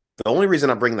the only reason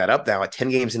I'm bringing that up now at 10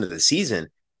 games into the season,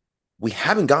 we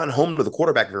haven't gotten home to the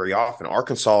quarterback very often.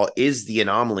 Arkansas is the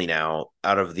anomaly now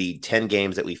out of the 10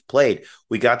 games that we've played.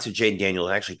 We got to Jaden Daniels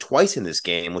actually twice in this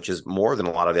game, which is more than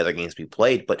a lot of the other games we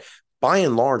played. But by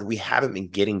and large, we haven't been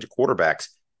getting to quarterbacks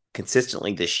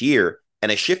consistently this year.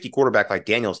 And a shifty quarterback like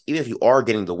Daniels, even if you are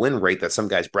getting the win rate that some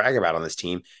guys brag about on this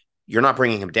team, you're not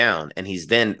bringing him down. And he's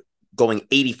then going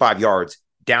 85 yards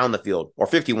down the field or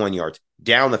 51 yards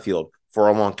down the field for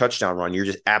a long touchdown run. You're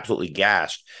just absolutely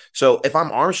gassed. So if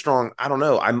I'm Armstrong, I don't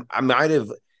know. I might have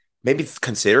maybe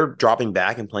considered dropping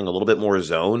back and playing a little bit more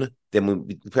zone. Then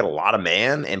we put a lot of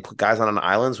man and put guys on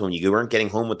islands when you weren't getting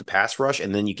home with the pass rush.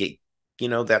 And then you get,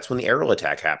 that's when the aerial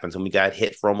attack happens. And we got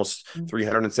hit for almost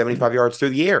 375 yards through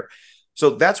the air.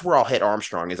 So that's where I'll hit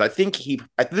Armstrong is I think he,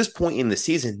 at this point in the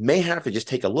season, may have to just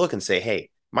take a look and say, hey,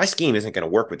 my scheme isn't going to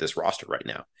work with this roster right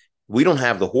now. We don't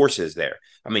have the horses there.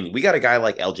 I mean, we got a guy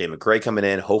like LJ McCray coming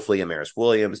in, hopefully Amaris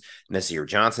Williams, Nasir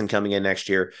Johnson coming in next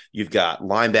year. You've got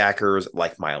linebackers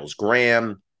like Miles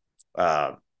Graham,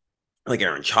 like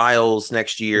Aaron Childs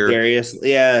next year. Darius,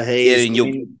 yeah. Hey,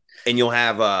 and you'll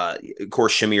have, of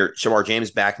course, Shamar James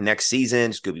back next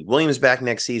season, Scooby Williams back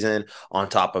next season, on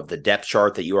top of the depth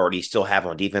chart that you already still have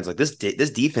on defense. Like this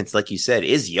defense, like you said,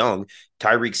 is young.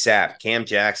 Tyreek Sapp, Cam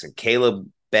Jackson, Caleb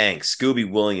Banks, Scooby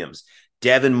Williams,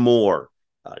 Devin Moore,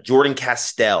 Jordan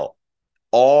Castell,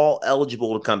 all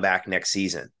eligible to come back next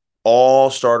season. All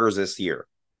starters this year.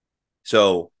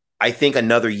 So I think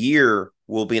another year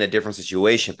we'll be in a different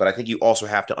situation, but I think you also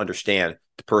have to understand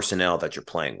the personnel that you're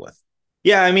playing with.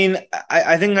 Yeah, I mean,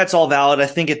 I think that's all valid. I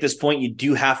think at this point you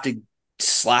do have to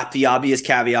slap the obvious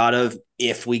caveat of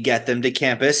if we get them to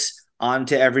campus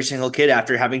onto every single kid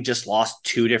after having just lost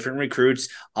 2 different recruits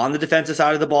on the defensive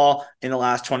side of the ball in the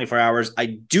last 24 hours. I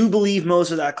do believe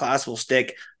most of that class will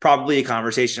stick. Probably a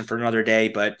conversation for another day,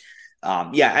 but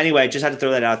anyway, just had to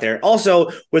throw that out there.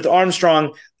 Also, with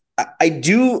Armstrong, I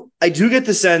do get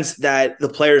the sense that the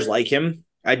players like him.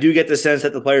 I do get the sense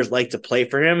that the players like to play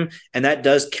for him, and that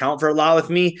does count for a lot with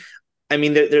me. I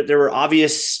mean, there were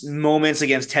obvious moments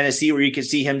against Tennessee where you could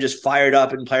see him just fired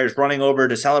up and players running over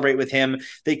to celebrate with him.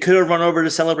 They could have run over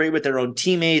to celebrate with their own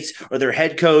teammates or their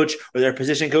head coach or their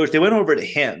position coach. They went over to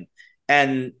him,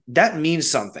 and that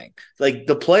means something. Like,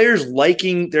 the players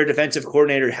liking their defensive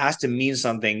coordinator has to mean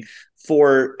something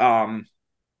for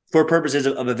purposes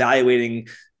of evaluating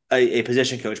a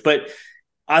position coach. But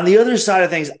on the other side of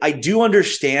things, I do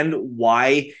understand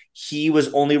why he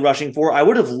was only rushing 4. I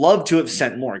would have loved to have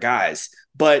sent more guys,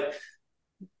 but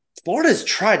Florida's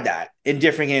tried that in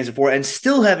different games before and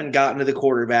still haven't gotten to the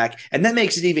quarterback, and that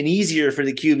makes it even easier for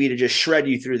the QB to just shred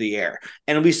you through the air.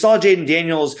 And we saw Jaden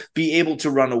Daniels be able to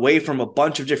run away from a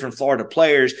bunch of different Florida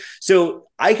players, so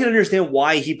I can understand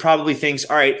why he probably thinks,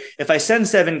 all right, if I send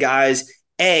 7 guys,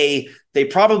 they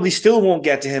probably still won't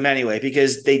get to him anyway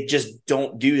because they just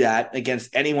don't do that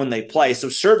against anyone they play. So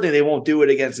certainly they won't do it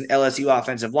against an LSU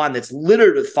offensive line that's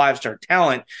littered with 5-star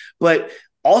talent. But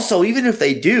also, even if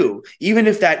they do, even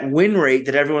if that win rate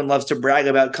that everyone loves to brag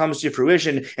about comes to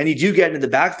fruition and you do get into the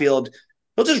backfield,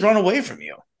 he'll just run away from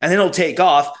you. And then he'll take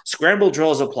off, scramble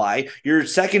drills apply. Your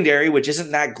secondary, which isn't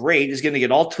that great, is going to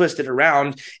get all twisted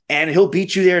around, and he'll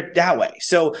beat you there that way.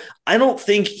 So I don't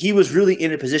think he was really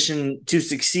in a position to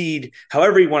succeed,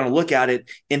 however you want to look at it,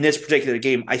 in this particular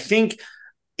game. I think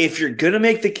if you're going to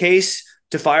make the case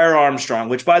to fire Armstrong,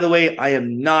 which, by the way, I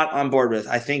am not on board with.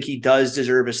 I think he does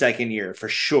deserve a second year for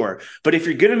sure. But if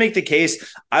you're going to make the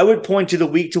case, I would point to the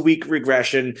week-to-week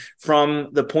regression from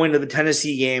the point of the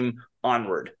Tennessee game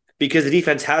onward, because the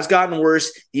defense has gotten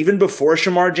worse even before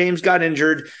Shamar James got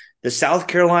injured. The South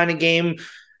Carolina game,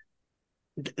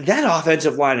 that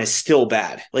offensive line is still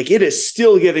bad. Like, it is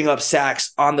still giving up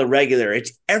sacks on the regular.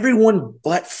 It's everyone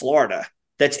but Florida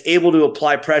that's able to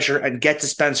apply pressure and get to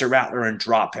Spencer Rattler and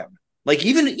drop him. Like,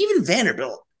 even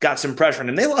Vanderbilt got some pressure on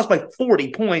him. They lost by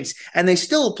 40 points, and they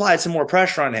still applied some more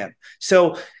pressure on him.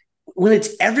 So when it's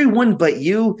everyone but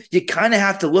you kind of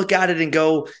have to look at it and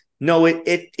go, no,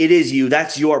 it is you.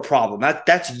 That's your problem.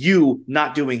 That's you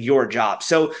not doing your job.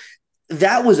 So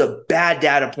that was a bad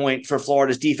data point for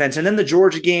Florida's defense. And then the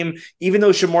Georgia game, even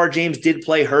though Shamar James did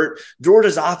play hurt,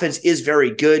 Georgia's offense is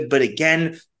very good. But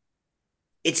again,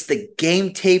 it's the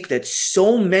game tape that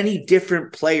so many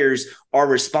different players are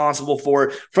responsible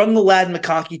for, from the Ladd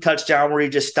McConkey touchdown where he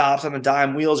just stops on a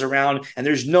dime, wheels around, and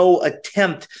there's no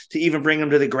attempt to even bring him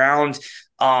to the ground.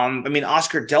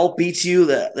 Oscar Delp beats you,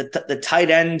 the tight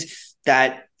end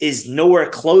that is nowhere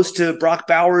close to Brock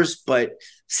Bowers, but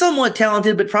somewhat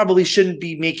talented, but probably shouldn't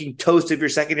be making toast if your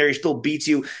secondary still beats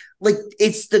you. Like,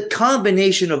 it's the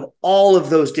combination of all of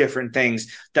those different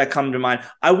things that come to mind.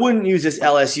 I wouldn't use this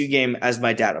LSU game as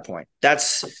my data point.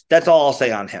 That's all I'll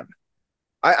say on him.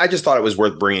 I just thought it was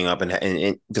worth bringing up,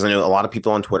 and because I know a lot of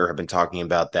people on Twitter have been talking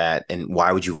about that. And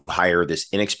why would you hire this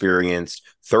inexperienced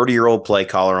 30-year-old play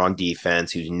caller on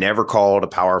defense who's never called a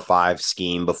Power 5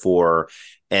 scheme before,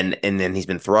 and then he's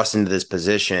been thrust into this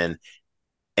position,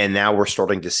 and now we're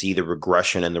starting to see the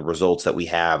regression and the results that we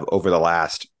have over the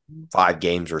last 5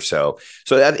 games or so.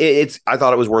 So I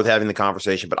thought it was worth having the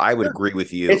conversation, but I would agree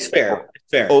with you. It's fair.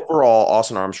 Overall,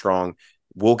 Austin Armstrong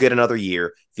will get another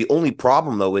year. The only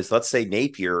problem, though, is let's say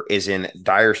Napier is in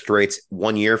dire straits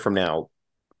 1 year from now,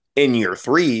 in year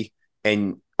 3,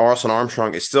 and Austin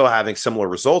Armstrong is still having similar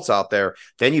results out there.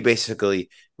 Then you basically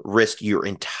risk your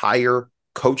entire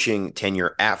coaching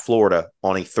tenure at Florida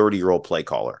on a 30-year-old play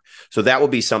caller. So that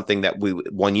would be something that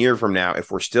 1 year from now,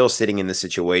 if we're still sitting in this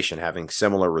situation, having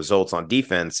similar results on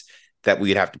defense, that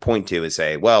we'd have to point to and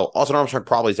say, well, Austin Armstrong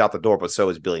probably is out the door, but so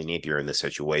is Billy Napier in this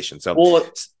situation. So,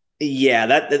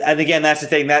 yeah, and again, that's the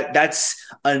thing, that's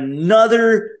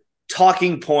another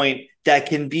talking point that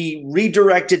can be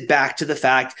redirected back to the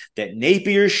fact that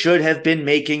Napier should have been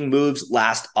making moves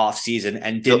last offseason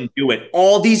and didn't do it.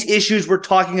 All these issues we're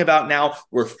talking about now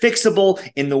were fixable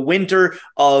in the winter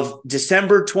of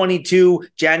December 22,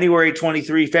 January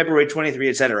 23, February 23,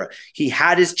 etc. He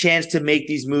had his chance to make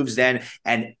these moves then,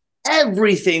 and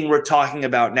everything we're talking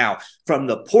about now, from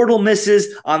the portal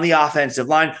misses on the offensive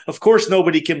line. Of course,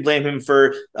 nobody can blame him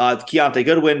for Keontae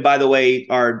Goodwin. By the way,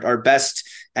 our best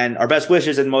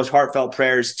wishes and most heartfelt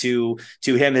prayers to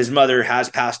him. His mother has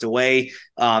passed away.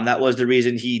 That was the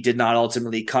reason he did not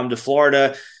ultimately come to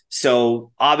Florida.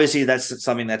 So obviously that's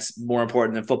something that's more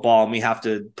important than football, and we have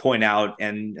to point out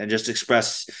and just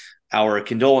express our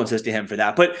condolences to him for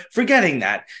that. But forgetting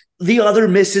that, the other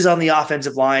misses on the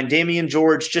offensive line, Damian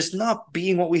George just not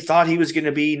being what we thought he was going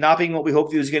to be, not being what we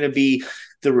hoped he was going to be,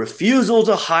 the refusal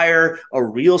to hire a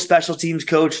real special teams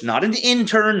coach, not an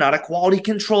intern, not a quality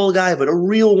control guy, but a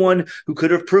real one who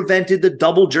could have prevented the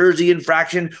double jersey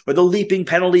infraction or the leaping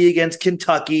penalty against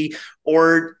Kentucky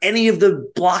or any of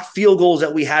the blocked field goals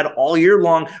that we had all year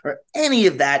long, or any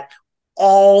of that,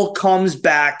 all comes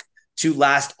back to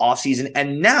last offseason.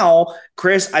 And now,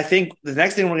 Chris, I think the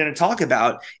next thing we're going to talk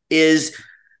about is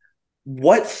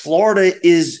what Florida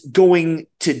is going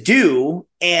to do.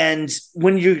 And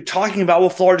when you're talking about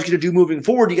what Florida's going to do moving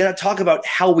forward, you got to talk about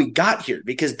how we got here,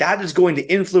 because that is going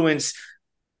to influence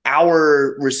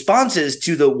our responses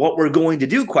to the what we're going to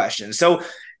do question. So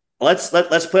let's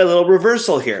play a little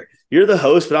reversal here. You're the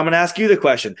host, but I'm going to ask you the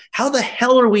question. How the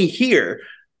hell are we here,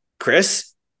 Chris?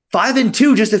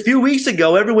 5-2 just a few weeks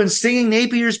ago, everyone's singing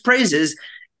Napier's praises,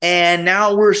 and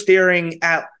now we're staring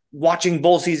at watching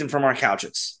bowl season from our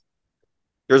couches.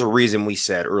 There's a reason we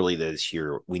said early this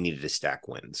year we needed to stack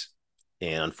wins.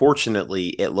 And unfortunately,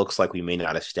 it looks like we may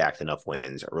not have stacked enough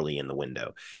wins early in the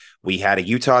window. We had a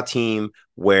Utah team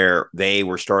where they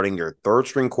were starting their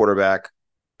third-string quarterback,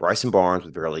 Bryson Barnes,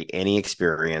 with barely any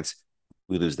experience.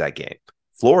 We lose that game.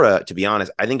 Florida, to be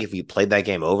honest, I think if we played that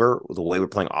game over the way we're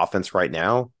playing offense right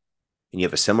now, and you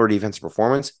have a similar defensive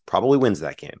performance, probably wins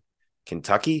that game.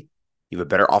 Kentucky, you have a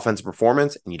better offensive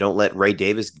performance, and you don't let Ray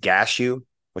Davis gash you,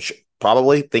 which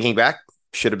probably, thinking back,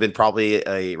 should have been probably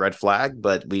a red flag,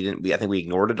 but we didn't. I think we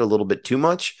ignored it a little bit too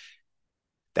much.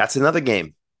 That's another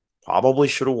game. Probably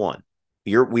should have won.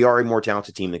 We are a more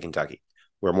talented team than Kentucky.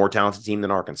 We're a more talented team than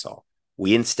Arkansas.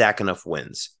 We didn't stack enough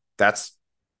wins. That's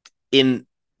in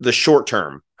the short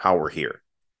term how we're here.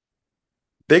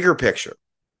 Bigger picture.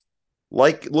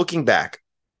 Like, looking back,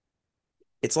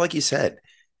 it's like you said,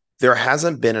 there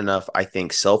hasn't been enough, I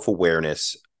think,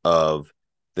 self-awareness of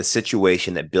the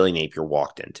situation that Billy Napier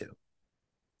walked into.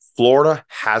 Florida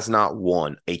has not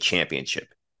won a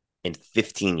championship in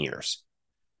 15 years.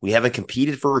 We haven't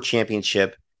competed for a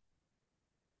championship.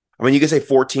 I mean, you could say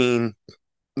 14,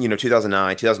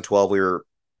 2009, 2012, we were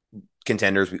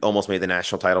contenders. We almost made the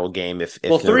national title game. If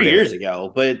well, Notre 3 Dame, years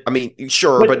ago, but I mean,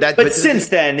 sure, but since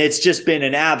then, it's just been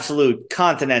an absolute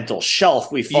continental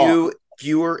shelf we fought.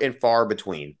 Fewer and far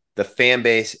between. The fan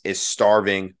base is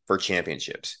starving for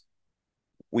championships.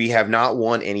 We have not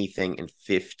won anything in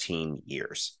 15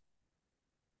 years.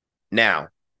 Now,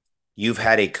 you've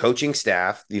had a coaching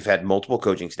staff. You've had multiple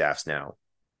coaching staffs now.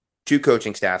 2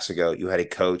 coaching staffs ago, you had a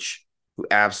coach who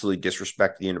absolutely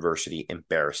disrespected the university,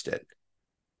 embarrassed it.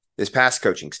 This past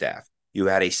coaching staff, you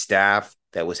had a staff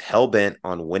that was hell-bent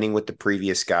on winning with the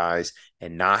previous guys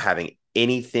and not having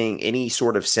any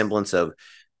sort of semblance of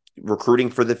recruiting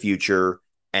for the future,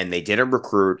 and they didn't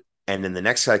recruit, and then the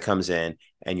next guy comes in,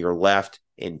 and you're left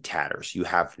in tatters. You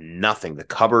have nothing. The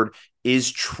cupboard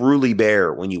is truly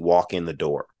bare when you walk in the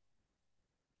door.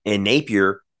 And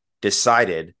Napier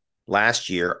decided last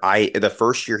year, the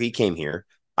first year he came here,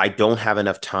 I don't have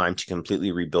enough time to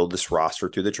completely rebuild this roster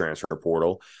through the transfer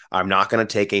portal. I'm not going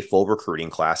to take a full recruiting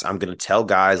class. I'm going to tell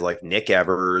guys like Nick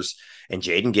Evers and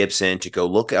Jaden Gibson to go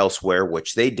look elsewhere,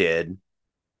 which they did.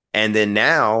 And then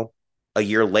now, a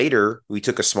year later, we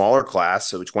took a smaller class,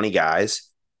 so 20 guys.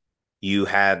 You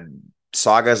had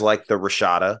sagas like the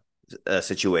Rashada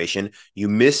situation. You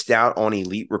missed out on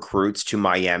elite recruits to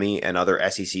Miami and other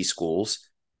SEC schools.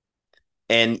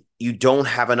 And you don't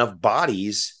have enough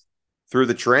bodies through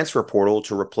the transfer portal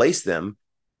to replace them.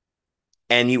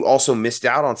 And you also missed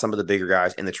out on some of the bigger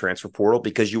guys in the transfer portal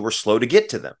because you were slow to get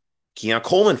to them. Keon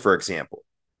Coleman, for example.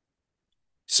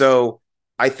 So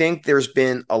I think there's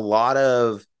been a lot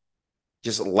of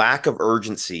just lack of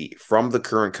urgency from the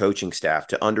current coaching staff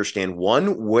to understand,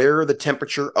 one, where the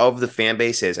temperature of the fan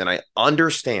base is. And I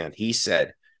understand, he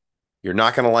said, you're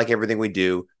not going to like everything we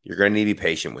do. You're going to need to be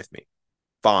patient with me.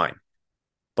 Fine.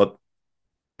 But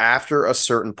after a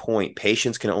certain point,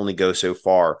 patience can only go so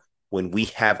far when we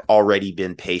have already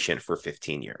been patient for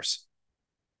 15 years.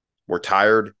 We're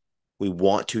tired. We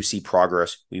want to see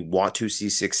progress. We want to see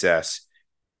success.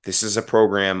 This is a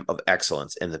program of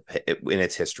excellence in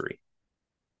its history.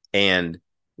 And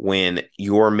when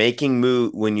you're making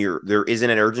there isn't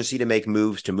an urgency to make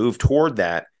moves to move toward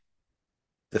that,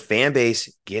 the fan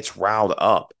base gets riled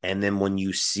up. And then when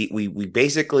you see, we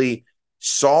basically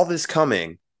saw this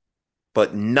coming,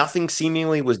 but nothing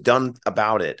seemingly was done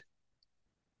about it.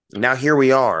 Now here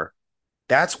we are.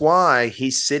 That's why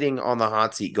he's sitting on the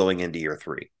hot seat going into year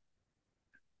 3.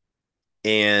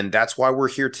 And that's why we're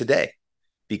here today,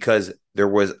 because there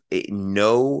was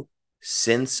no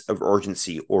sense of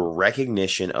urgency or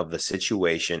recognition of the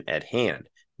situation at hand.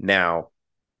 Now,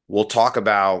 we'll talk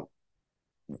about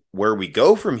where we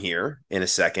go from here in a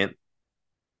second,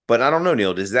 but I don't know,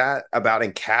 Neil, does that about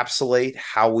encapsulate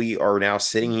how we are now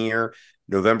sitting here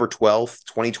November 12th,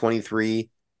 2023,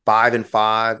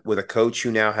 5-5 with a coach who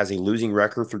now has a losing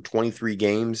record through 23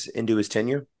 games into his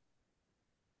tenure?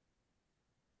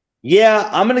 Yeah,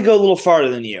 I'm going to go a little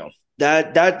farther than you.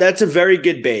 That's a very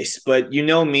good base, but you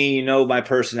know me, you know my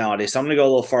personality, so I'm going to go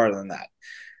a little farther than that.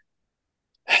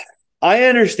 I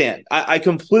understand. I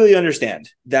completely understand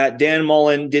that Dan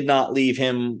Mullen did not leave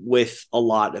him with a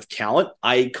lot of talent.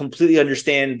 I completely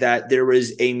understand that there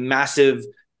was a massive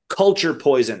culture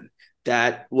poison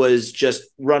that was just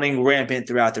running rampant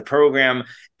throughout the program.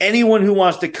 Anyone who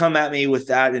wants to come at me with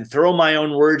that and throw my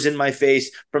own words in my face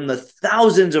from the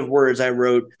thousands of words I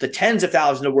wrote, the tens of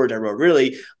thousands of words I wrote,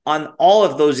 really, on all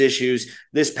of those issues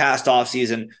this past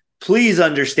offseason, please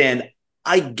understand,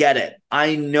 I get it.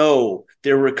 I know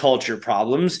there were culture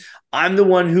problems. I'm the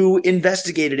one who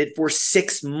investigated it for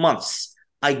 6 months.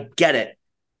 I get it.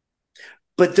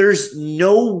 But there's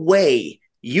no way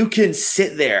you can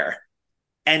sit there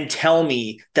and tell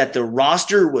me that the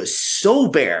roster was so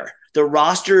bare, the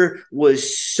roster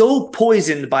was so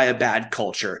poisoned by a bad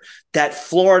culture that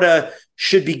Florida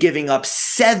should be giving up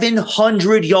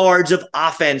 700 yards of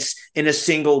offense in a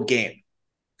single game.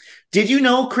 Did you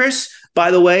know, Chris,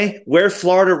 by the way, where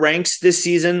Florida ranks this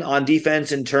season on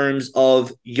defense in terms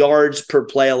of yards per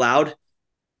play allowed?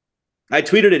 I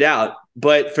tweeted it out,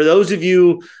 but for those of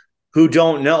you who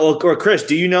don't know, or Chris,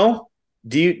 do you know?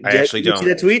 I actually don't see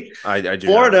that tweet? I do.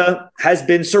 Florida not. has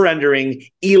been surrendering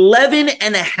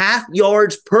 11.5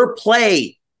 yards per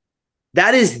play.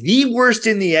 That is the worst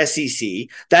in the SEC.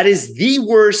 That is the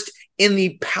worst in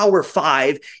the Power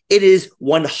 5. It is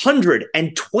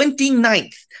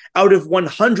 129th out of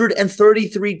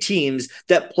 133 teams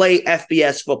that play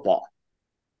FBS football.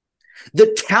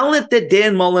 The talent that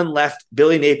Dan Mullen left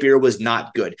Billy Napier was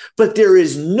not good, but there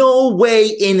is no way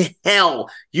in hell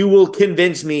you will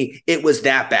convince me it was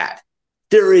that bad.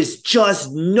 There is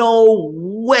just no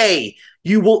way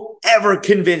you will ever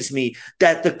convince me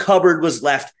that the cupboard was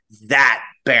left that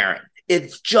barren.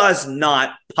 It's just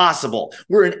not possible.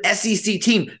 We're an SEC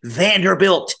team.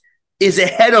 Vanderbilt is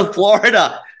ahead of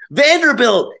Florida.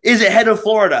 Vanderbilt is ahead of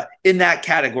Florida in that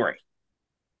category.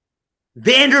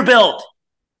 Vanderbilt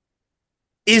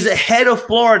is ahead of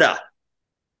Florida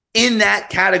in that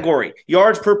category.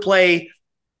 Yards per play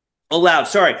allowed.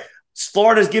 Sorry.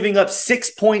 Florida's giving up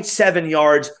 6.7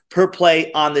 yards per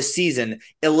play on the season,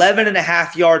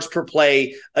 11.5 yards per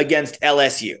play against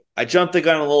LSU. I jumped the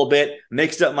gun a little bit,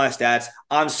 mixed up my stats.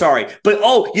 I'm sorry. But,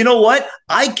 you know what?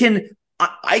 I can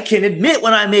admit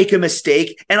when I make a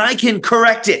mistake, and I can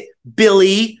correct it.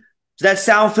 Billy, does that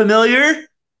sound familiar? Does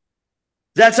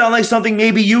that sound like something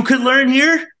maybe you could learn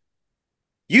here?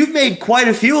 You've made quite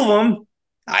a few of them.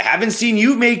 I haven't seen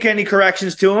you make any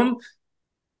corrections to them.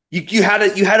 You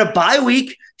had a bye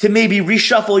week to maybe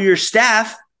reshuffle your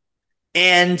staff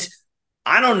and,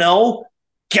 I don't know,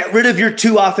 get rid of your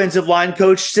 2 offensive line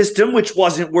coach system, which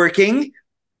wasn't working,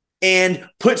 and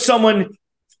put someone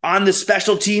on the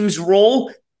special teams role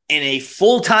in a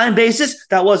full-time basis.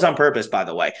 That was on purpose, by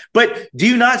the way. But do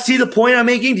you not see the point I'm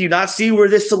making? Do you not see where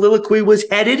this soliloquy was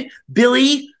headed?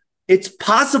 Billy, it's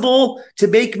possible to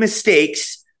make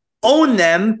mistakes, own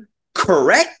them,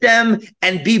 correct them,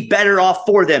 and be better off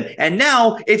for them. And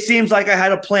now it seems like I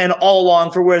had a plan all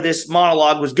along for where this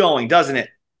monologue was going, doesn't it?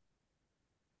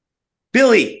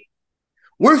 Billy,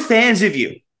 we're fans of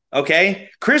you, okay?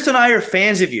 Chris and I are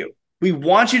fans of you. We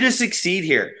want you to succeed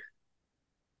here.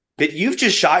 But you've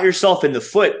just shot yourself in the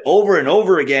foot over and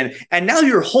over again, and now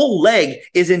your whole leg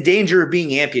is in danger of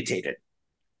being amputated.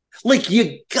 Like,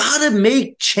 you gotta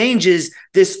make changes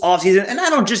this offseason. And I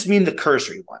don't just mean the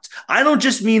cursory ones. I don't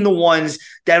just mean the ones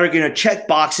that are going to check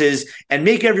boxes and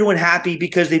make everyone happy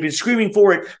because they've been screaming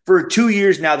for it for 2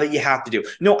 years now that you have to do.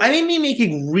 No, I mean me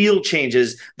making real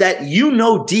changes that you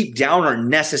know deep down are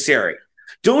necessary.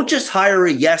 Don't just hire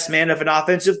a yes man of an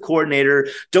offensive coordinator.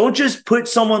 Don't just put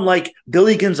someone like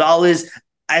Billy Gonzalez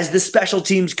as the special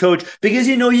teams coach because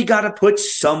you know you got to put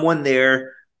someone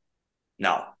there.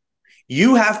 No.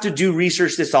 You have to do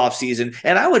research this offseason.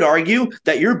 And I would argue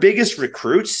that your biggest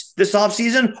recruits this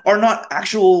offseason are not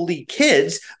actually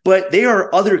kids, but they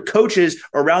are other coaches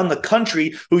around the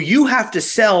country who you have to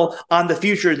sell on the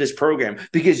future of this program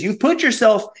because you've put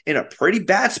yourself in a pretty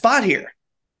bad spot here.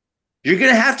 You're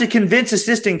going to have to convince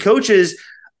assistant coaches.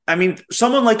 I mean,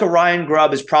 someone like a Ryan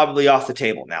Grubb is probably off the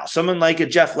table now. Someone like a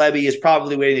Jeff Lebby is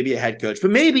probably waiting to be a head coach.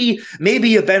 But maybe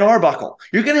a Ben Arbuckle.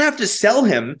 You're going to have to sell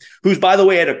him, who's, by the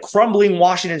way, at a crumbling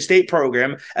Washington State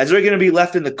program, as they're going to be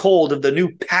left in the cold of the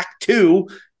new Pac-2.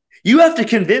 You have to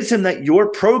convince him that your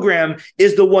program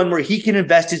is the one where he can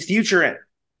invest his future in.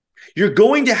 You're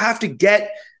going to have to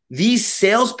get these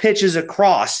sales pitches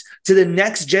across to the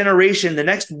next generation, the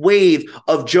next wave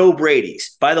of Joe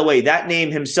Brady's. By the way, that name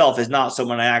himself is not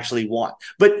someone I actually want,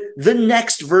 but the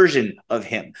next version of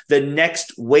him, the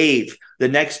next wave, the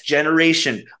next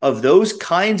generation of those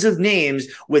kinds of names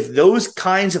with those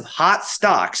kinds of hot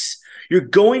stocks. You're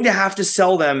going to have to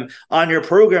sell them on your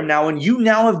program now, and you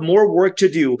now have more work to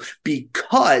do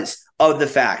because of the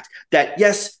fact that,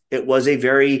 yes, it was a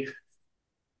very,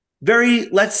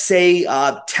 let's say,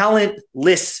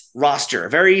 talentless roster, a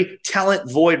very talent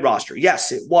void roster.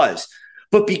 Yes, it was.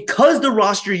 But because the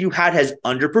roster you had has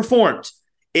underperformed,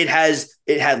 it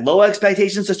had low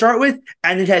expectations to start with,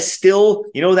 and it has still,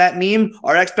 you know that meme,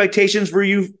 our expectations for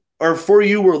you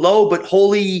were low, but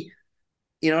holy,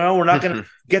 we're not going to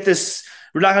get this,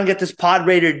 we're not going to get this pod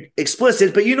rated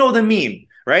explicit, but you know the meme,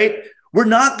 right? We're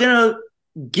not going to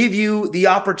give you the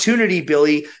opportunity,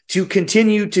 Billy, to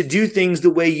continue to do things the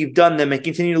way you've done them and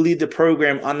continue to lead the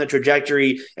program on the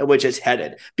trajectory in which it's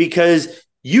headed. Because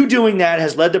you doing that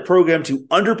has led the program to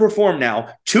underperform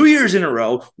now 2 years in a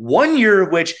row, 1 year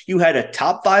of which you had a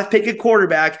top 5 pick at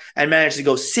quarterback and managed to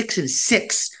go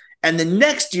 6-6. And the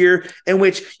next year in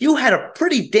which you had a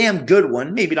pretty damn good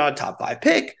one, maybe not a top 5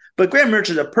 pick, but Graham Mertz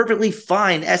is a perfectly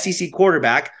fine SEC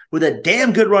quarterback with a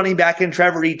damn good running back in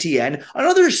Trevor Etienne,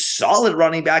 another solid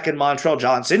running back in Montrell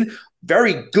Johnson,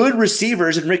 very good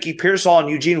receivers in Ricky Pearsall and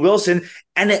Eugene Wilson,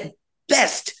 and at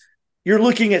best, you're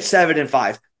looking at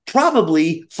 7-5,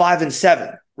 probably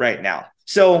 5-7 right now.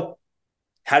 So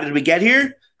how did we get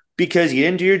here? Because you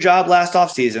didn't do your job last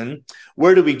offseason.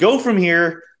 Where do we go from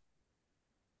here?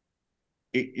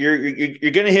 You're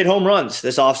going to hit home runs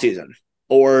this offseason,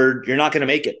 or you're not going to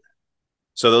make it.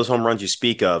 So those home runs you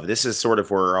speak of, this is sort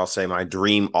of where I'll say my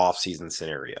dream offseason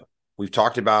scenario We've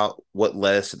talked about what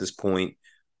led us to this point.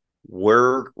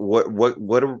 Where's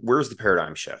the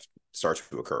paradigm shift starts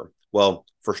to occur? Well,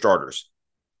 for starters,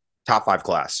 top 5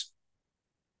 class.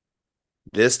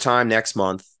 This time next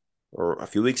month or a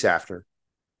few weeks after,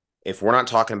 if we're not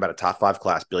talking about a top 5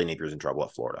 class, Billy Napier's in trouble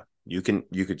at Florida. You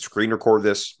could screen record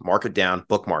this, mark it down,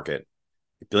 bookmark it.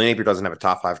 If Billy Napier doesn't have a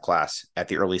top 5 class at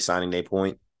the early signing day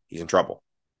point, he's in trouble.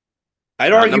 I'd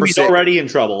Not argue number he's 6. already in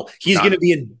trouble. He's going to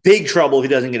be in big trouble if he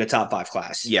doesn't get a top 5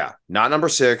 class. Yeah, not number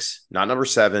 6, not number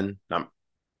 7, not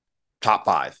top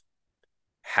 5.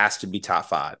 Has to be top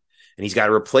 5. And he's got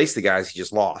to replace the guys he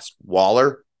just lost,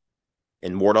 Waller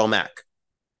and Mordell Mack.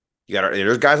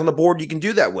 There's guys on the board you can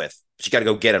do that with, but you got to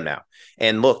go get them now.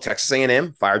 And look, Texas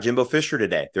A&M fired Jimbo Fisher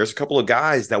today. There's a couple of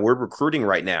guys that we're recruiting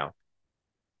right now.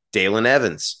 Dalen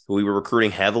Evans, who we were recruiting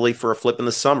heavily for a flip in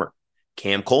the summer.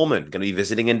 Cam Coleman, going to be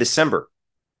visiting in December.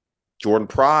 Jordan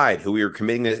Pride, who we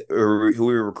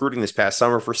were recruiting this past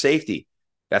summer for safety.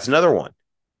 That's another one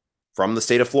from the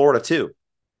state of Florida too.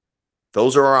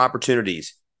 Those are our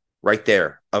opportunities right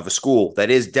there of a school that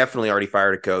is definitely already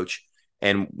fired a coach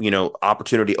and,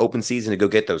 opportunity open season to go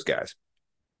get those guys.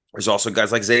 There's also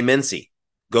guys like Zay Mincy.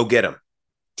 Go get them.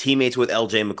 Teammates with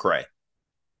LJ McCray.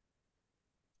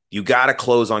 You got to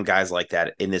close on guys like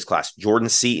that in this class. Jordan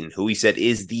Seaton, who he said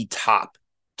is the top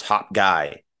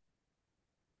guy.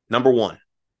 Number 1.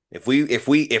 If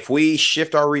we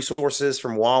shift our resources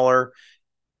from Waller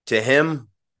to him,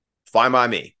 fine by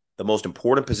me. The most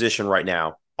important position right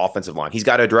now, offensive line. He's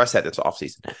got to address that this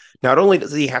offseason. Not only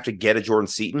does he have to get a Jordan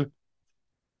Seaton,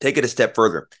 take it a step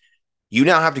further. You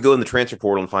now have to go in the transfer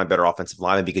portal and find better offensive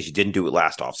linemen because you didn't do it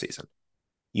last offseason.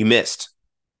 You missed.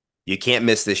 You can't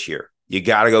miss this year. You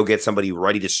got to go get somebody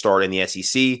ready to start in the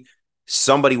SEC.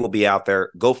 Somebody will be out there.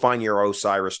 Go find your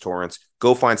Osiris Torrance.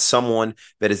 Go find someone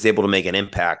that is able to make an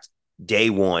impact day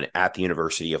one at the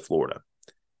University of Florida.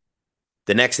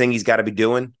 The next thing he's got to be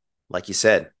doing, like you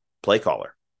said, play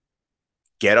caller.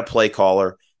 Get a play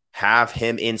caller. Have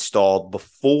him installed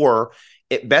before.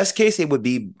 Best case, it would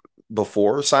be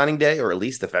before signing day or at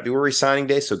least the February signing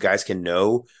day so guys can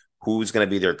know who's going to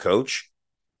be their coach.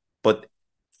 But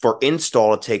for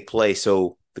install to take place,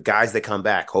 so the guys that come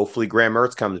back, hopefully Graham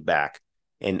Mertz comes back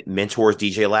and mentors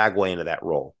DJ Lagway into that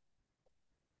role.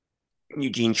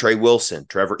 Eugene Trey Wilson,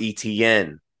 Trevor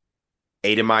Etienne,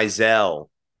 Aiden Mizell,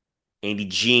 Andy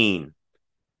Jean.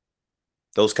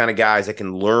 Those kind of guys that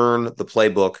can learn the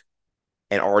playbook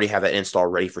and already have that install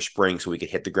ready for spring so we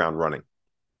could hit the ground running.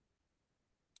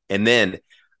 And then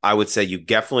I would say you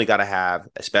definitely got to have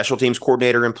a special teams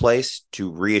coordinator in place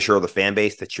to reassure the fan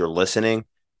base that you're listening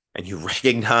and you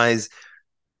recognize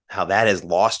how that has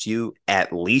lost you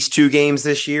at least 2 games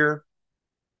this year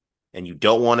and you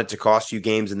don't want it to cost you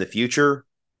games in the future.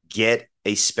 Get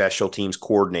a special teams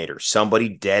coordinator, somebody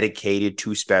dedicated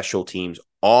to special teams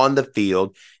on the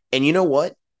field. And you know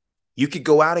what? You could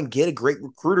go out and get a great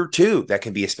recruiter too that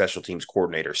can be a special teams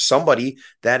coordinator, somebody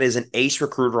that is an ace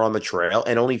recruiter on the trail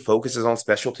and only focuses on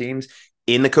special teams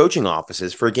in the coaching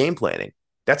offices for game planning.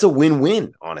 That's a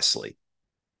win-win, honestly.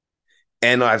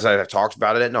 And as I've talked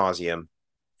about it ad nauseum,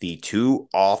 the 2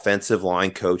 offensive line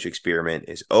coach experiment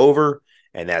is over,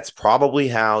 and that's probably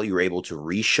how you're able to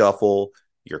reshuffle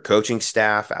your coaching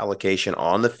staff allocation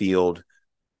on the field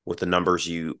with the numbers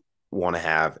you want to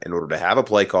have in order to have a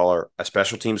play caller, a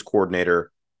special teams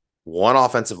coordinator, 1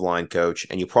 offensive line coach,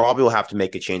 and you probably will have to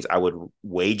make a change. I would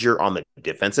wager on the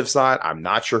defensive side. I'm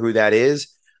not sure who that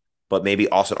is, but maybe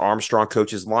Austin Armstrong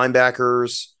coaches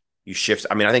linebackers. You shift.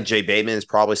 I mean, I think Jay Bateman is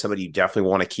probably somebody you definitely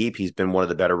want to keep. He's been one of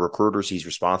the better recruiters. He's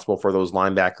responsible for those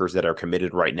linebackers that are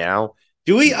committed right now.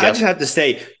 I just have to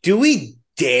say, do we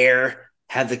dare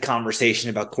have the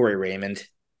conversation about Corey Raymond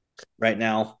right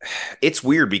now? It's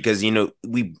weird because,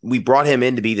 we brought him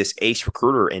in to be this ace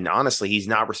recruiter, and honestly, he's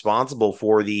not responsible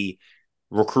for the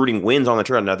recruiting wins on the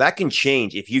trail. Now, that can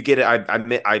change. If you get it,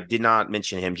 I did not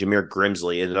mention him. Jameer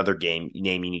Grimsley is another name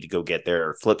you need to go get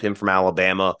there. Flip him from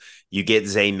Alabama. You get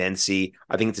Zay Mincy.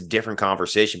 I think it's a different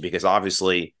conversation because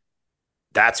obviously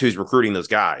that's who's recruiting those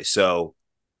guys. So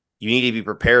you need to be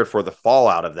prepared for the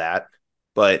fallout of that.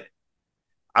 But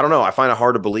I don't know. I find it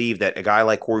hard to believe that a guy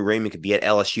like Corey Raymond could be at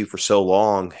LSU for so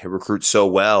long and recruit so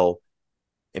well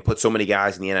and put so many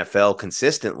guys in the NFL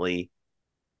consistently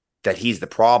that he's the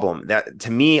problem. That,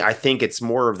 to me, I think it's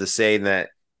more of the saying that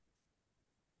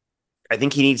I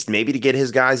think he needs maybe to get his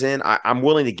guys in. I'm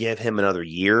willing to give him another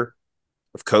year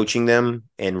of coaching them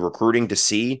and recruiting to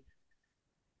see.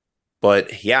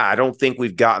 But, yeah, I don't think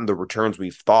we've gotten the returns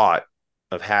we've thought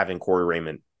of having Corey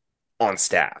Raymond on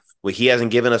staff. Well, he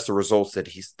hasn't given us the results that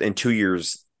he's in 2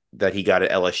 years that he got at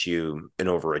LSU in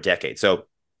over a decade. So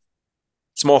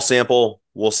small sample.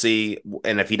 We'll see.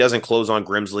 And if he doesn't close on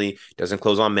Grimsley, doesn't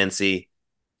close on Mincy,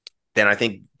 then I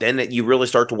think then you really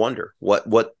start to wonder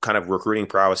what kind of recruiting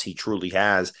prowess he truly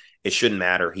has. It shouldn't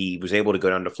matter. He was able to go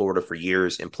down to Florida for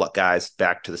years and pluck guys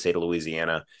back to the state of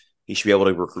Louisiana. He should be able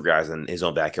to recruit guys in his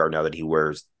own backyard now that he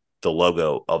wears the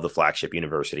logo of the flagship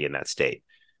university in that state.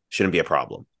 Shouldn't be a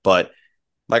problem. But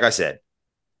like I said,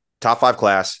 top 5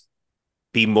 class,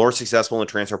 be more successful in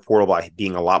the transfer portal by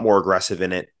being a lot more aggressive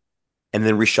in it, and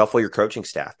then reshuffle your coaching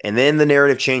staff. And then the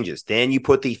narrative changes. Then you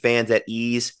put the fans at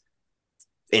ease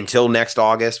until next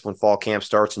August when fall camp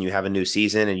starts and you have a new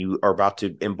season and you are about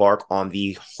to embark on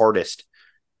the hardest,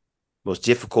 most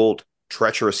difficult,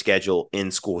 treacherous schedule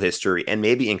in school history and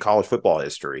maybe in college football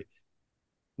history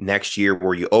next year,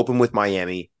 where you open with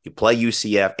Miami, you play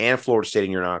UCF and Florida State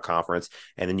in your non-conference,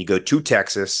 and then you go to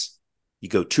Texas, you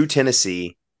go to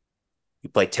Tennessee, you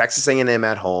play Texas A&M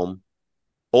at home,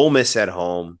 Ole Miss at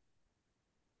home.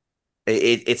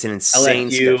 It's an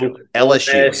insane schedule.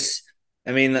 LSU.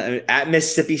 I mean, at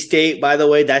Mississippi State, by the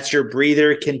way, that's your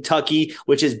breather. Kentucky,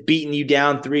 which has beaten you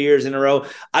down 3 years in a row.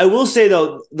 I will say,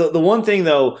 though, the one thing,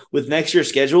 though, with next year's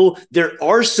schedule, there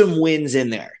are some wins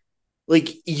in there. Like,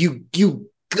 you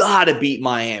got to beat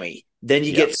Miami. Then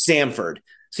you get Samford.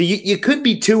 So you could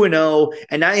be 2-0,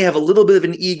 and now you have a little bit of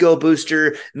an ego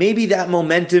booster. Maybe that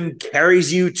momentum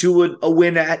carries you to a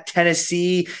win at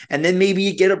Tennessee, and then maybe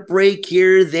you get a break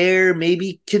here, there.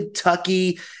 Maybe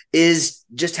Kentucky is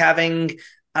just having,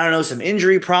 I don't know, some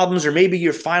injury problems, or maybe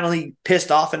you're finally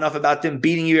pissed off enough about them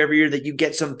beating you every year that you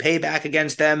get some payback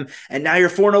against them, and now you're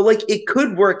 4-0. Like, it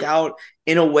could work out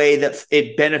in a way that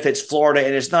it benefits Florida,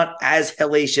 and it's not as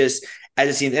hellacious as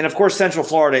it seems. And of course, Central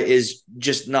Florida is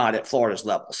just not at Florida's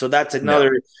level. So that's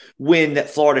another win that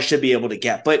Florida should be able to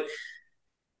get. But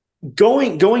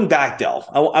going back, though,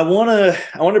 I want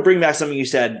to bring back something you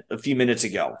said a few minutes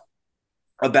ago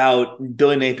about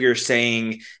Billy Napier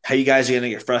saying how you guys are going to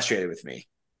get frustrated with me.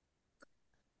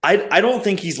 I don't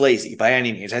think he's lazy by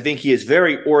any means. I think he is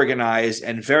very organized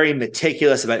and very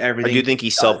meticulous about everything. I do think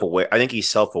he's self-aware. I think he's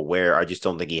self-aware. I just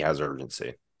don't think he has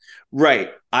urgency. Right.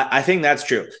 I think that's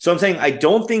true. So I'm saying I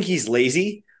don't think he's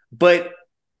lazy, but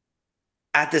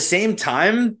at the same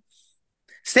time,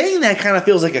 saying that kind of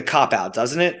feels like a cop-out,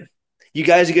 doesn't it? You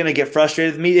guys are going to get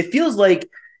frustrated with me. It feels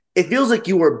like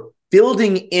you were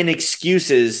building in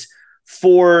excuses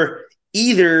for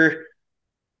either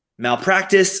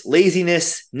malpractice,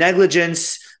 laziness,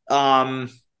 negligence,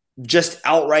 just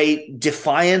outright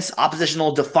defiance,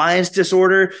 oppositional defiance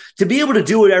disorder, to be able to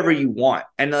do whatever you want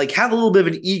and like have a little bit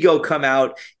of an ego come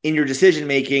out in your decision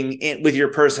making with your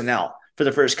personnel for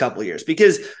the first couple of years.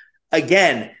 Because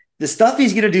again, the stuff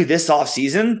he's going to do this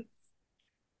offseason,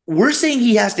 we're saying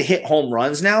he has to hit home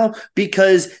runs now,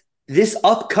 because this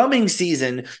upcoming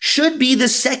season should be the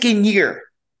second year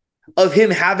of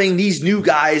him having these new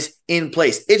guys in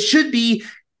place. It should be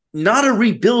not a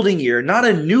rebuilding year, not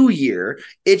a new year.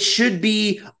 It should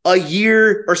be a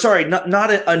year, or sorry,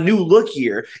 not a new look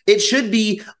year. It should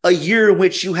be a year in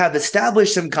which you have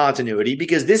established some continuity,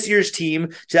 because this year's team,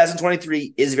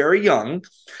 2023, is very young.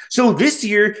 So this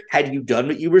year, had you done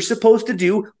what you were supposed to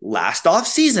do last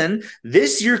offseason,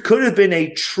 this year could have been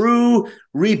a true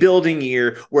rebuilding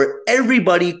year where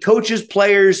everybody, coaches,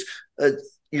 players,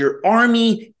 your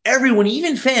army, everyone,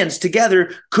 even fans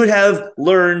together, could have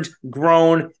learned,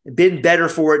 grown, been better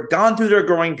for it, gone through their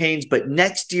growing pains. But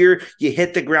next year, you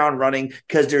hit the ground running,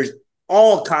 because there's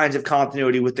all kinds of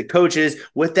continuity with the coaches,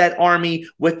 with that army,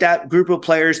 with that group of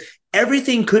players.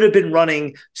 Everything could have been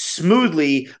running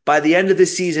smoothly by the end of the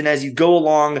season as you go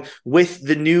along, with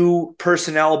the new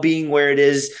personnel being where it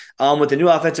is, with the new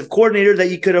offensive coordinator that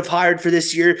you could have hired for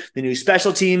this year, the new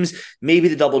special teams, maybe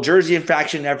the double jersey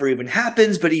infraction never even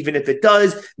happens. But even if it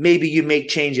does, maybe you make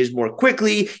changes more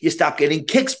quickly. You stop getting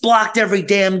kicks blocked every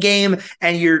damn game,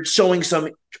 and you're showing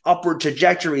some upward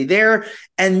trajectory there.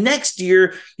 And next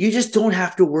year, you just don't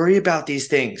have to worry about these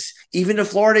things. Even if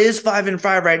Florida is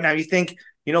 5-5 right now, you think,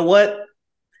 you know what?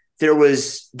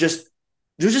 There's just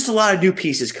a lot of new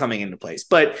pieces coming into place.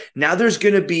 But now there's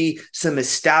going to be some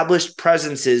established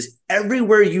presences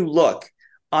everywhere you look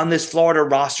on this Florida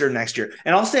roster next year.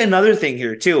 And I'll say another thing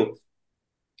here too.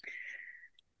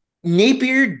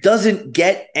 Napier doesn't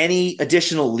get any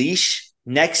additional leash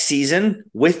next season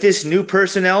with this new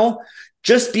personnel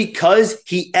just because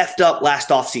he effed up last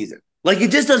offseason. Like,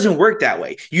 it just doesn't work that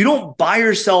way. You don't buy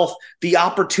yourself the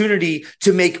opportunity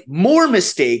to make more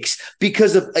mistakes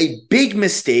because of a big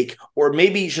mistake, or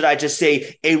maybe should I just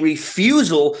say a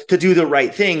refusal to do the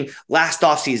right thing last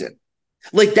offseason.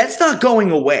 Like, that's not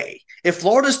going away. If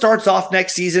Florida starts off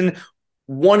next season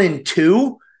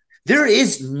 1-2, There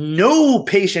is no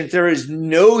patience. There is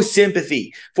no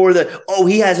sympathy for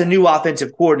he has a new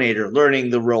offensive coordinator learning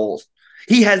the roles.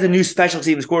 He has a new special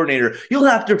teams coordinator. You'll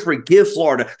have to forgive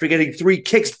Florida for getting 3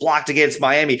 kicks blocked against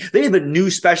Miami. They have a new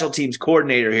special teams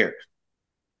coordinator here.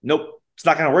 Nope, it's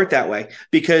not going to work that way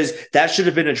because that should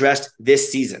have been addressed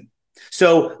this season.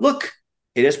 So, look,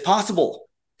 it is possible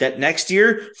that next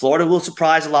year Florida will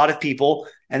surprise a lot of people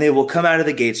and they will come out of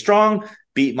the gate strong,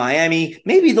 beat Miami.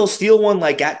 Maybe they'll steal one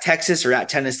like at Texas or at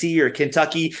Tennessee or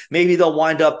Kentucky. Maybe they'll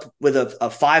wind up with a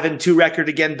 5-2 record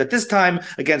again, but this time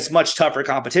against much tougher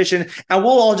competition. And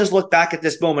we'll all just look back at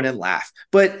this moment and laugh.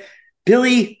 But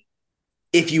Billy,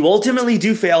 if you ultimately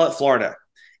do fail at Florida,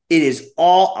 it is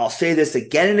all, I'll say this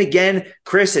again and again,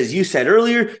 Chris, as you said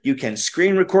earlier, you can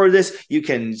screen record this, you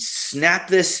can snap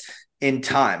this in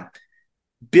time.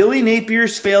 Billy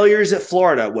Napier's failures at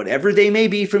Florida, whatever they may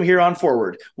be from here on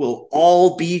forward, will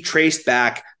all be traced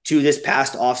back to this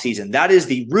past offseason. That is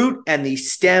the root and the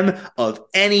stem of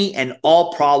any and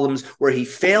all problems where he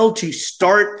failed to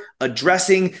start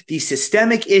addressing the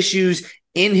systemic issues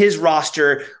in his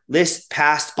roster this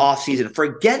past offseason.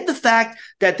 Forget the fact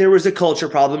that there was a culture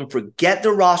problem. Forget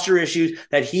the roster issues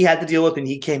that he had to deal with when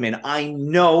he came in. I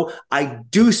know, I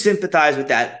do sympathize with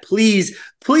that. Please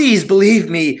believe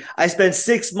me. I spent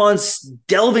 6 months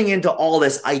delving into all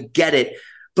this. I get it.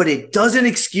 But it doesn't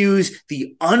excuse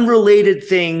the unrelated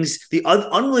things, the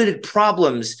unrelated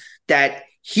problems that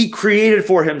he created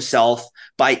for himself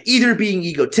by either being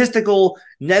egotistical,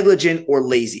 negligent, or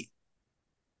lazy.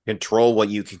 Control what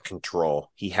you can control.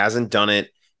 He hasn't done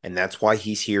it, and that's why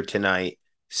he's here tonight,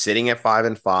 sitting at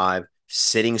 5-5,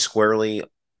 sitting squarely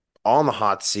on the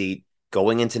hot seat,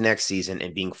 going into next season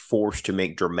and being forced to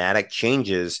make dramatic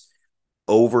changes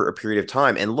over a period of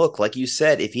time. And look, like you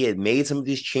said, if he had made some of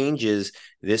these changes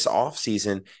this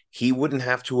offseason, he wouldn't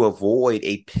have to avoid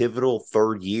a pivotal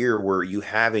third year where you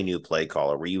have a new play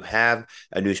caller, where you have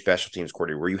a new special teams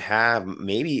coordinator, where you have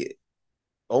maybe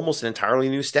almost an entirely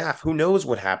new staff. Who knows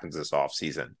what happens this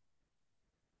offseason?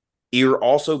 You're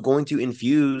also going to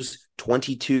infuse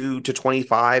 22 to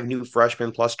 25 new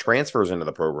freshmen plus transfers into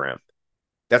the program.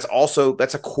 That's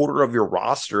a quarter of your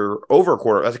roster, over a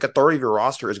quarter, that's like a third of your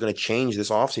roster is going to change this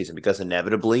offseason because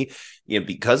inevitably,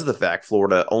 because of the fact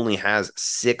Florida only has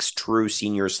 6 true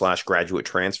senior/graduate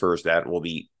transfers that will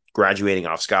be graduating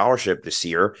off scholarship this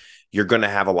year, you're going to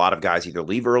have a lot of guys either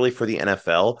leave early for the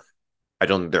NFL. I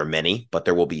don't think there are many, but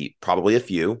there will be probably a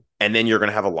few. And then you're going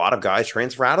to have a lot of guys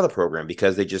transfer out of the program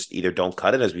because they just either don't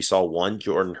cut it, as we saw one,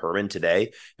 Jordan Herman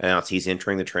today, announced he's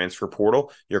entering the transfer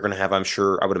portal. You're going to have,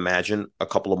 I would imagine, a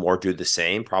couple of more do the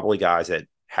same, probably guys that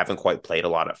haven't quite played a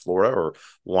lot at Florida or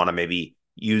want to maybe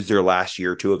use their last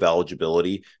year or two of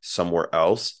eligibility somewhere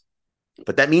else.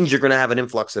 But that means you're going to have an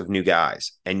influx of new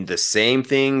guys. And the same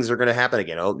things are going to happen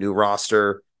again. New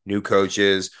roster, new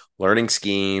coaches, learning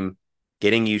scheme,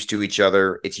 getting used to each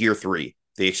other. It's year 3.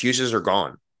 The excuses are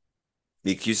gone.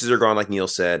 The excuses are gone, like Neil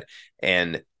said,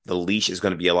 and the leash is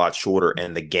going to be a lot shorter,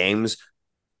 and the games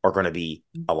are going to be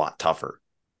a lot tougher.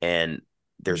 And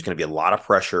there's going to be a lot of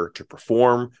pressure to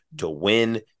perform, to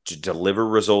win, to deliver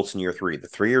results in year 3. The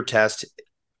 3-year test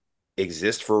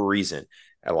exists for a reason.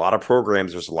 A lot of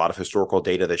programs, there's a lot of historical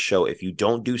data that show if you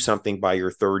don't do something by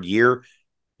your 3rd year,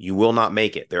 you will not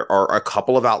make it. There are a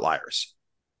couple of outliers,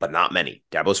 but not many.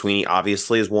 Dabo Swinney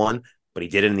obviously is one, but he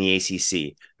did it in the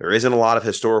ACC. There isn't a lot of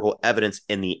historical evidence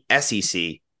in the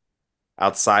SEC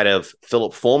outside of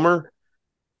Philip Fulmer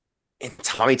and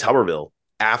Tommy Tuberville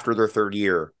after their 3rd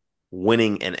year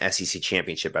winning an SEC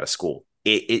championship at a school.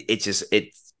 It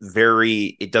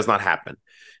does not happen.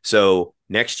 So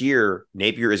next year,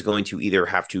 Napier is going to either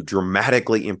have to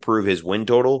dramatically improve his win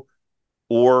total,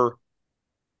 or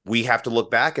we have to look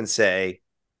back and say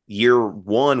year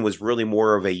 1 was really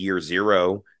more of a year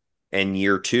 0. And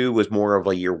year 2 was more of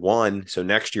a year 1. So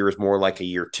next year is more like a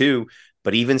year 2.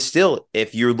 But even still,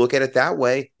 if you look at it that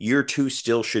way, year 2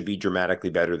 still should be dramatically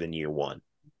better than year 1.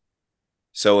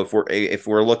 So if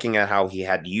we're looking at how he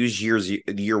had to use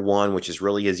year 1, which is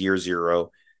really his year 0,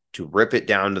 to rip it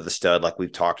down to the stud, like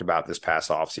we've talked about this past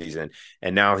offseason,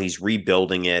 and now he's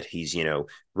rebuilding it. He's,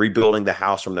 rebuilding the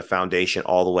house from the foundation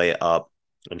all the way up.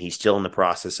 And he's still in the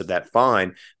process of that,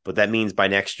 fine. But that means by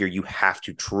next year, you have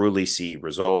to truly see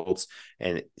results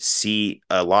and see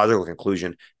a logical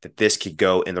conclusion that this could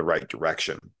go in the right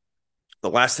direction. The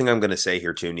last thing I'm going to say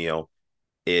here too, Neil,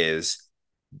 is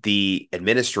the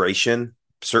administration,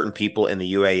 certain people in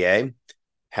the UAA,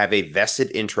 have a vested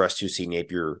interest to see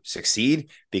Napier succeed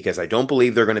because I don't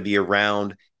believe they're going to be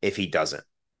around if he doesn't.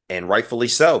 And rightfully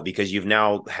so, because you've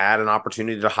now had an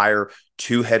opportunity to hire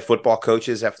 2 head football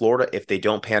coaches at Florida. If they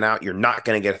don't pan out, you're not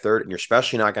going to get a third, and you're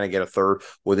especially not going to get a third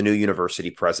with a new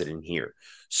university president here.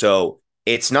 So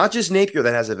it's not just Napier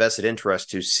that has a vested interest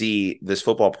to see this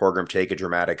football program take a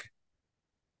dramatic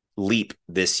leap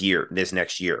this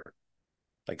next year.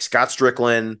 Like Scott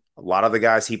Strickland, a lot of the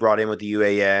guys he brought in with the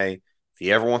UAA, if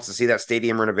he ever wants to see that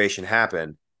stadium renovation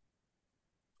happen,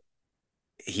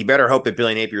 he better hope that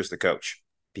Billy Napier is the coach,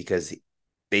 because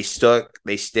they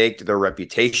staked their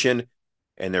reputation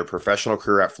and their professional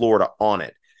career at Florida on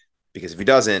it. Because if he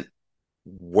doesn't,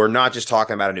 we're not just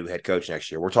talking about a new head coach next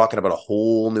year. We're talking about a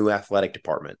whole new athletic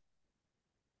department,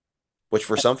 which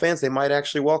for some fans, they might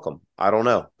actually welcome. I don't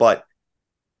know. But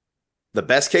the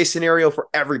best case scenario for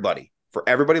everybody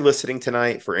listening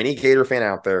tonight, for any Gator fan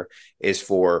out there, is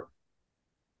for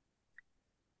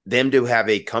them to have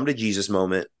a come to Jesus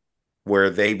moment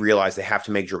where they realize they have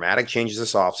to make dramatic changes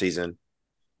this offseason.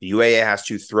 The UAA has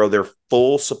to throw their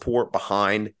full support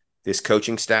behind this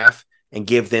coaching staff and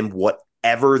give them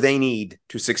whatever they need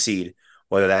to succeed,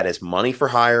 whether that is money for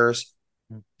hires,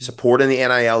 support in the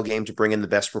NIL game to bring in the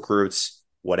best recruits,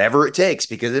 whatever it takes,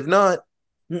 because if not,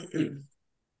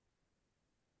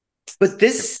 But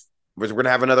we're going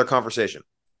to have another conversation.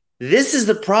 This is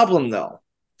the problem, though.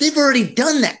 They've already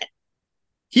done that.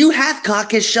 Hugh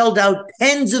Hathcock has shelled out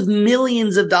tens of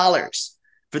millions of dollars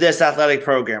for this athletic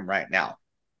program right now.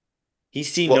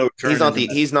 He's seen no return.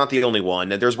 He's not the only one.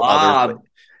 There's others.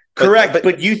 Correct,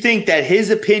 but you think that his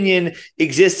opinion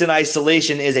exists in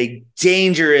isolation is a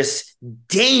dangerous,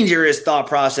 dangerous thought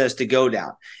process to go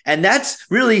down. And that's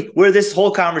really where this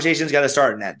whole conversation's got to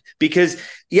start and end. Because,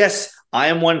 yes, I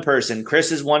am one person.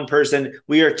 Chris is one person.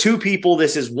 We are 2 people.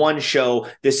 This is one show.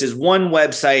 This is one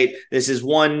website. This is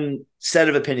one set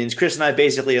of opinions. Chris and I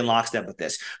basically in lockstep with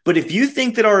this. But if you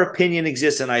think that our opinion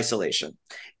exists in isolation,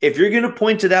 if you're going to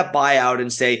point to that buyout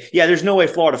and say, yeah, there's no way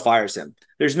Florida fires him,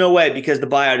 there's no way because the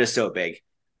buyout is so big,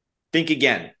 think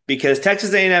again, because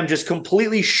Texas A&M just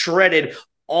completely shredded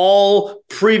all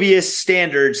previous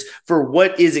standards for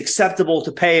what is acceptable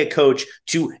to pay a coach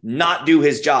to not do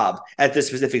his job at this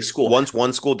specific school. Once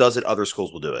one school does it, other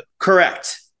schools will do it.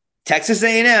 Correct. Texas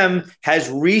A&M has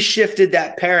reshifted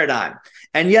that paradigm.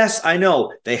 And yes, I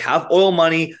know they have oil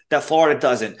money that Florida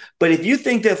doesn't. But if you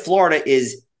think that Florida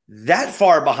is that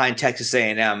far behind Texas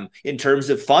A&M in terms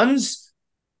of funds,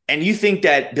 and you think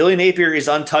that Billy Napier is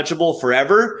untouchable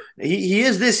forever, he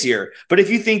is this year. But if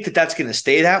you think that that's going to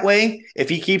stay that way, if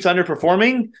he keeps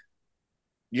underperforming,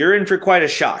 you're in for quite a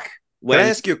shock. Can I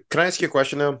ask you a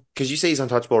question, though? Because you say he's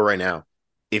untouchable right now.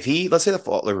 If let's say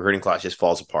the recruiting class just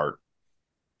falls apart,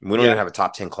 we don't even have a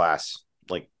top 10 class,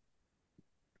 like,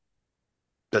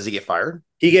 does he get fired?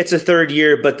 He gets a third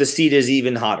year, but the seat is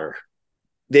even hotter.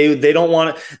 They don't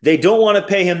want to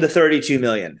pay him the $32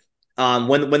 million.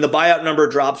 When the buyout number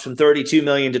drops from $32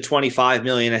 million to $25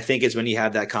 million, I think is when you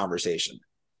have that conversation.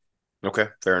 Okay,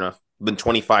 fair enough. Then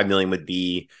 $25 million would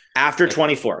be after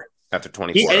 24. After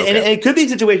 24, and it could be a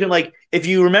situation like, if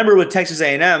you remember with Texas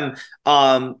A&M,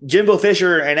 Jimbo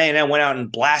Fisher and A&M went out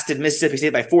and blasted Mississippi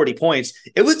State by 40 points.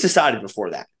 It was decided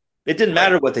before that. It didn't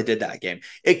matter what they did that game.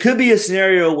 It could be a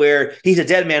scenario where he's a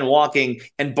dead man walking,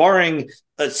 and barring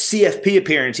a CFP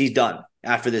appearance, he's done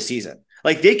after this season.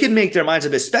 Like, they could make their minds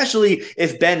up, especially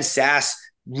if Ben Sass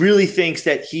really thinks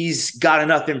that he's got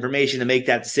enough information to make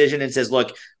that decision and says,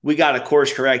 look, we got to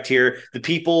course correct here. The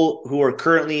people who are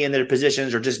currently in their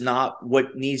positions are just not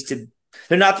what needs to –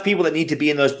 they're not the people that need to be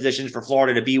in those positions for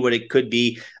Florida to be what it could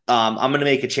be. I'm going to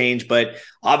make a change, but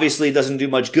obviously it doesn't do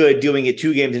much good doing it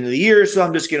 2 games into the year, so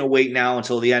I'm just going to wait now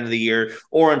until the end of the year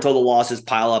or until the losses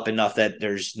pile up enough that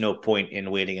there's no point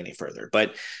in waiting any further.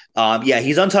 But,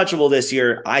 he's untouchable this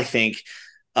year, I think.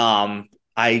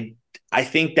 I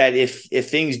think that if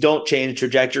things don't change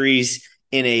trajectories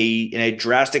in a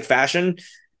drastic fashion,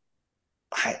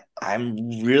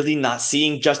 I'm really not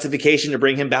seeing justification to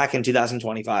bring him back in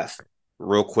 2025.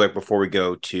 Real quick, before we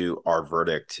go to our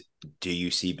verdict, do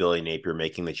you see Billy Napier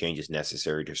making the changes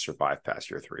necessary to survive past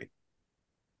year 3?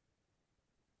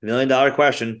 $1 million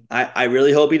question. I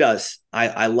really hope he does.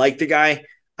 I like the guy.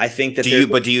 I think that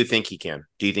do you think he can?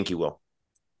 Do you think he will?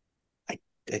 I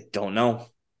don't know.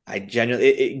 I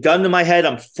genuinely, gun to my head,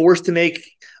 I'm forced to make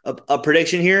a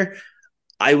prediction here.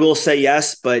 I will say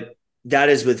yes, but that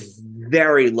is with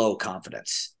very low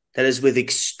confidence. That is with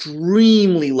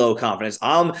extremely low confidence.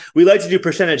 We like to do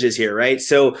percentages here, right?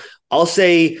 So I'll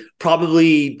say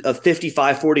probably a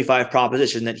 55-45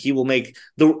 proposition that he will make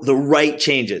the right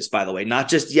changes, by the way, not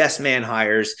just yes man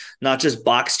hires, not just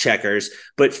box checkers,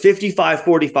 but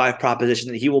 55-45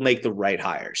 proposition that he will make the right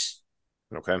hires.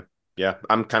 Okay. Yeah,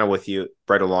 I'm kind of with you.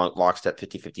 Right along lockstep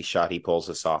 50-50 shot. He pulls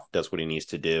this off, does what he needs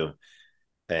to do.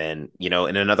 And,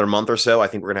 in another month or so, I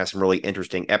think we're going to have some really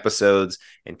interesting episodes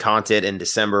and content in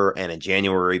December and in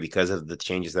January because of the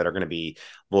changes that are going to be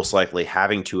most likely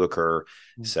having to occur.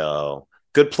 So,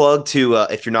 good plug to,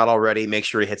 if you're not already, make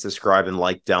sure you hit subscribe and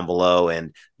like down below.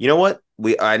 And you know what?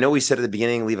 I know we said at the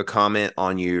beginning, leave a comment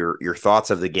on your thoughts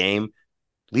of the game.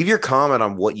 Leave your comment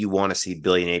on what you want to see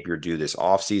Billy Napier do this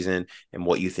offseason and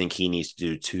what you think he needs to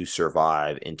do to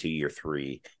survive into year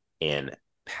 3 in.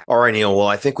 All right, Neil. Well,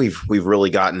 I think we've really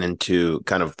gotten into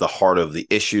kind of the heart of the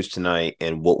issues tonight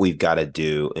and what we've got to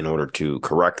do in order to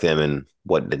correct them and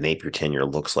what the Napier tenure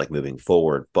looks like moving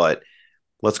forward. But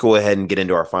let's go ahead and get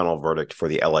into our final verdict for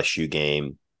the LSU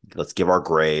game. Let's give our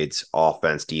grades: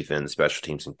 offense, defense, special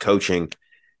teams, and coaching,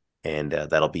 and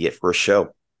that'll be it for a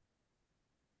show.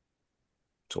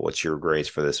 So, what's your grades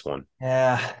for this one?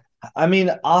 Yeah. I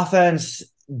mean, offense,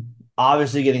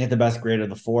 obviously getting at the best grade of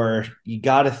the four. You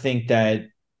got to think that,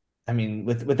 I mean,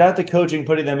 without the coaching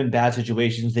putting them in bad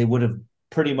situations, they would have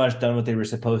pretty much done what they were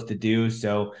supposed to do.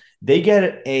 So they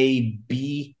get a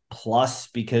B plus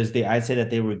because I'd say that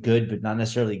they were good, but not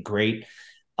necessarily great.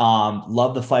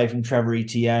 Love the fight from Trevor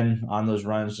Etienne on those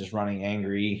runs, just running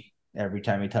angry every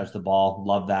time he touched the ball.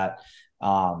 Love that.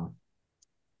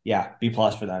 Yeah, B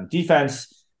plus for them.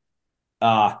 Defense.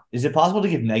 Is it possible to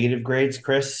give negative grades,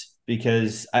 Chris?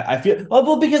 Because I feel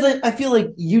because I feel like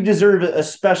you deserve a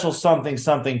special something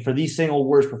for the single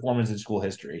worst performance in school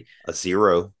history. A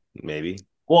 0, maybe.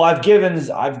 Well, I gave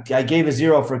a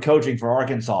 0 for coaching for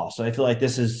Arkansas, so I feel like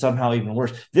this is somehow even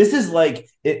worse. This is like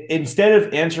instead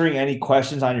of answering any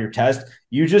questions on your test,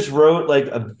 you just wrote like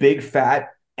a big fat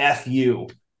 "fu"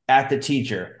 at the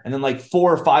teacher, and then like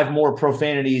 4 or 5 more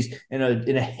profanities in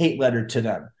a hate letter to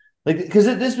them. Like, because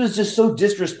this was just so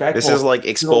disrespectful. This is like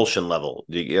expulsion level.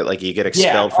 You get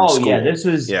expelled from school. Yeah. This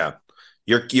was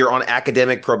You're on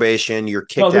academic probation. You're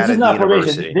kicked no. This out is of not the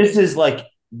university. probation.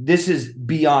 This is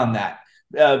beyond that.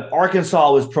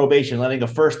 Arkansas was probation, letting a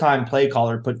first-time play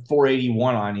caller put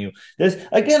 481 on you. There's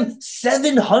again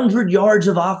 700 yards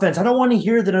of offense. I don't want to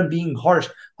hear that I'm being harsh.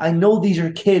 I know these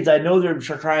are kids. I know they're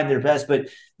trying their best, but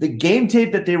the game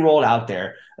tape that they rolled out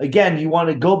there, again, you want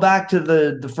to go back to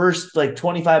the first like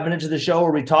 25 minutes of the show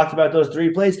where we talked about those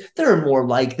 3 plays. There are more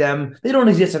like them. They don't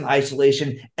exist in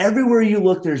isolation. Everywhere you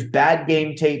look, there's bad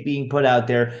game tape being put out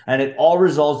there, and it all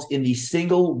results in the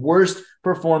single worst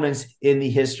performance in the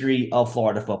history of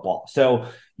Florida football. So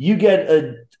you get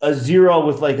a 0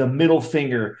 with like a middle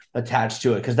finger attached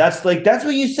to it because that's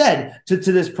what you said to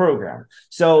this program.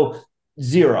 So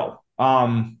 0.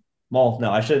 Well,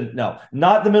 no, I shouldn't. No,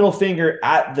 not the middle finger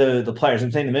at the players.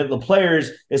 I'm saying the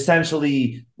players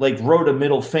essentially like wrote a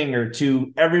middle finger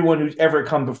to everyone who's ever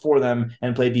come before them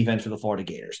and played defense for the Florida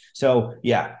Gators. So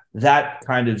yeah, that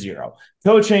kind of 0.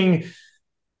 Coaching,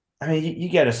 I mean, you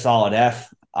get a solid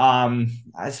F.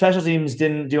 Special teams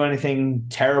didn't do anything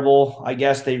terrible. I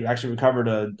guess they actually recovered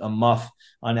a muff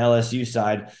on LSU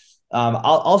side.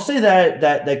 I'll say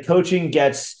that coaching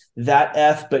gets that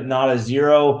F, but not a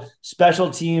 0. Special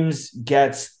teams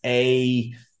gets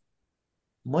a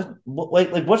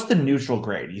what's the neutral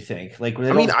grade? You think? Like,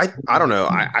 I don't know.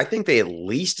 I think they at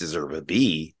least deserve a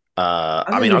B.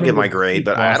 I'll give my grade,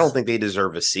 but I don't think they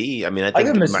deserve a C. I mean, I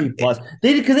give them a C plus.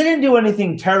 Because they didn't do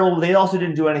anything terrible. They also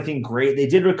didn't do anything great. They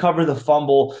did recover the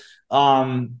fumble.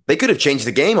 They could have changed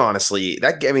the game, honestly.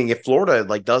 If Florida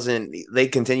they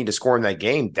continue to score in that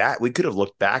game, that we could have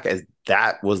looked back as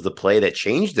that was the play that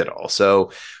changed it all.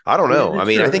 So I don't know. I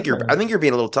mean, I think you're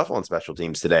being a little tough on special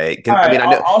teams today. Right, I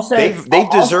know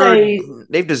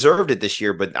they've deserved it this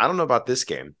year, but I don't know about this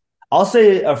game. I'll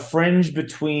say a fringe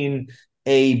between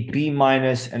a B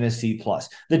minus and a C plus.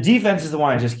 The defense is the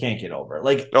one I just can't get over.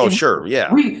 Sure,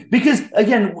 yeah. Because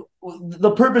again,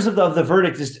 the purpose of the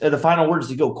verdict is the final word is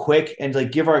to go quick and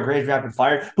like give our grades rapid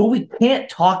fire. But we can't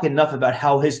talk enough about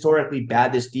how historically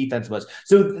bad this defense was.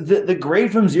 So the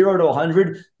grade from 0 to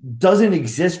 100 doesn't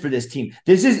exist for this team.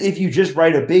 This is if you just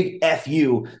write a big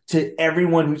FU to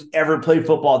everyone who's ever played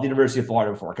football at the University of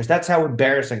Florida before, because that's how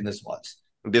embarrassing this was.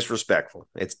 Disrespectful.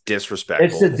 It's disrespectful.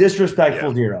 It's a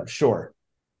disrespectful 0. Sure.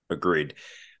 Agreed.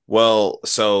 Well,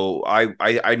 so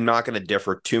I'm not going to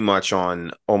differ too much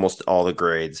on almost all the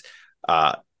grades.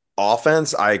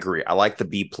 Offense, I agree. I like the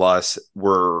B plus.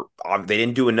 They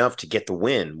didn't do enough to get the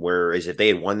win. Whereas if they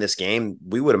had won this game,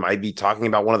 might be talking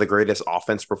about one of the greatest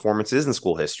offense performances in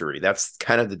school history. That's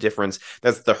kind of the difference.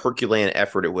 That's the Herculean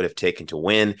effort it would have taken to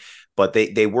win. But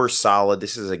they were solid.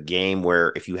 This is a game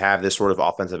where if you have this sort of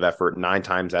offensive effort 9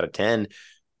 times out of 10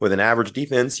 with an average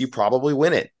defense, you probably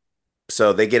win it.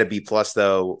 So they get a B plus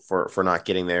though for not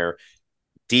getting there.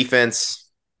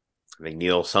 Defense, I think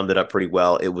Neil summed it up pretty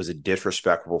well. It was a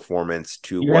disrespectful performance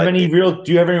to Do you have what any it, real?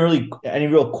 Do you have any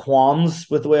real qualms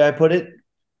with the way I put it?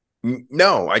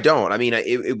 no, I don't. I mean,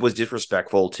 it was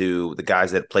disrespectful to the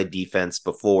guys that played defense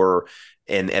before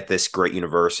and at this great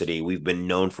university. We've been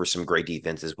known for some great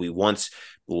defenses. We once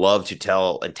loved to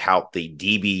tell and tout the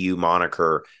DBU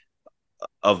moniker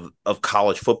of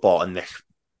college football, and the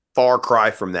far cry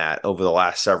from that over the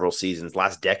last several seasons,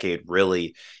 last decade,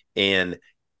 really. And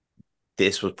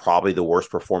this was probably the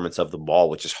worst performance of the ball,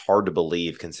 which is hard to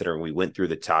believe considering we went through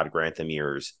the Todd Grantham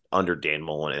years under Dan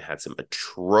Mullen and had some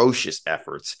atrocious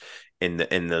efforts in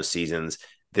those seasons.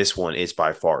 This one is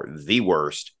by far the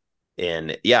worst.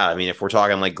 And yeah, I mean, if we're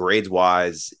talking like grades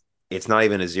wise, it's not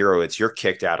even a 0. It's you're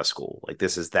kicked out of school. Like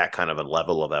this is that kind of a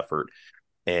level of effort.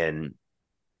 And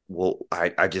well,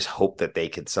 I just hope that they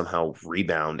could somehow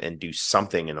rebound and do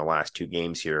something in the last 2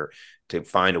 games here to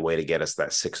find a way to get us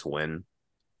that 6th win.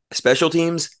 Special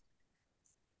teams,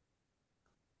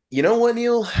 you know what,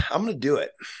 Neil? I'm going to do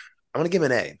it. I'm going to give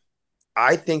him an A.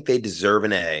 I think they deserve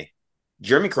an A.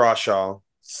 Jeremy Crawshaw,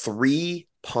 3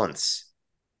 punts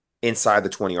inside the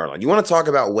 20-yard line. You want to talk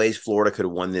about ways Florida could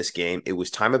have won this game? It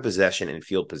was time of possession and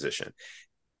field position.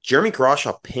 Jeremy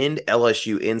Crawshaw pinned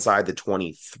LSU inside the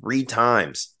 20 3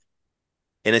 times.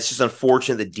 And it's just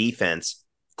unfortunate the defense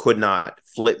could not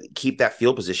keep that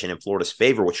field position in Florida's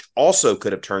favor, which also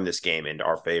could have turned this game into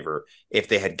our favor if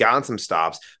they had gotten some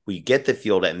stops. We get the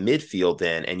field at midfield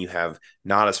then, and you have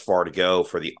not as far to go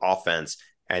for the offense.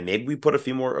 And maybe we put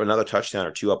another touchdown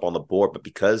or 2 up on the board. But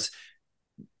because,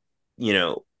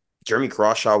 Jeremy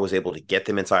Crawshaw was able to get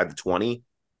them inside the 20,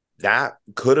 that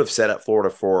could have set up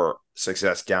Florida for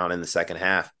success down in the second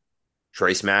half.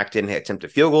 Trace Mack didn't attempt a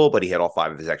field goal, but he had all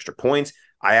 5 of his extra points.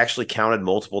 I actually counted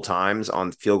multiple times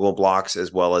on field goal blocks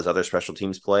as well as other special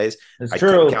teams plays. That's I true.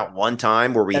 couldn't count one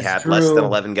time where we That's had true. less than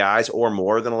 11 guys or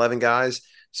more than 11 guys.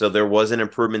 So there was an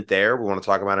improvement there. We want to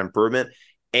talk about improvement.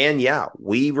 And yeah,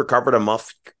 we recovered a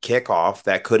muff kickoff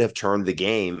that could have turned the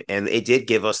game, and it did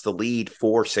give us the lead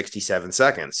for 67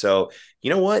 seconds. So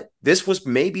you know what? This was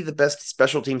maybe the best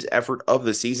special teams effort of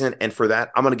the season, and for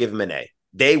that, I'm going to give them an A.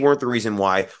 They weren't the reason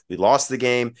why we lost the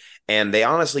game, and they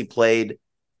honestly played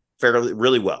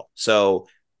really well. So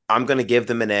I'm going to give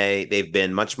them an A. They've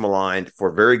been much maligned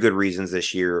for very good reasons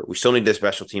this year. We still need a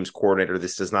special teams coordinator.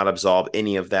 This does not absolve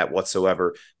any of that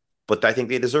whatsoever, but I think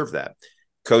they deserve that.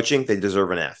 Coaching, they deserve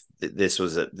an F. This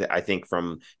was, I think,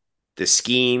 from the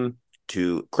scheme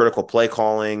to critical play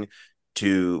calling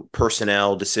to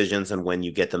personnel decisions and when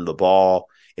you get them the ball.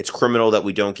 It's criminal that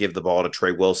we don't give the ball to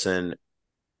Trey Wilson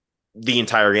the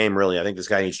entire game, really. I think this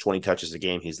guy needs 20 touches a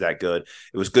game. He's that good.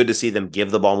 It was good to see them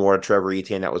give the ball more to Trevor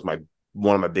Etienne. That was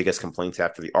one of my biggest complaints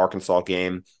after the Arkansas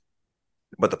game.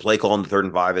 But the play call in the 3rd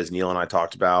and 5, as Neil and I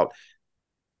talked about,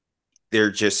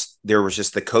 there was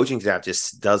just the coaching staff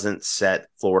just doesn't set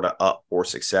Florida up for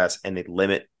success, and they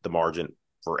limit the margin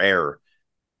for error.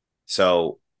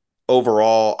 So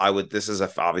overall, this is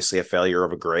obviously a failure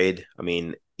of a grade. I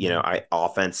mean,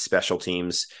 offense, special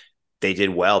teams, they did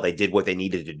well. They did what they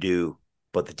needed to do,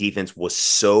 but the defense was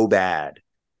so bad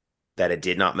that it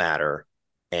did not matter.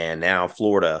 And now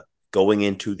Florida, going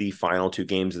into the final 2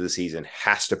 games of the season,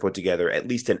 has to put together at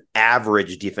least an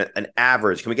average defense.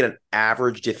 Can we get an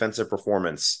average defensive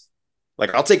performance?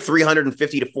 Like, I'll take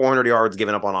 350 to 400 yards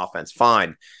given up on offense.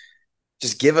 Fine.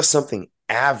 Just give us something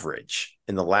average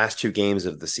in the last 2 games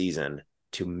of the season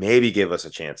to maybe give us a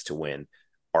chance to win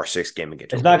our 6th game again.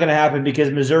 It's not going to happen because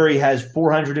Missouri has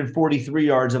 443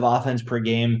 yards of offense per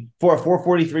game,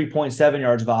 443.7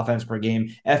 yards of offense per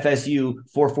game. FSU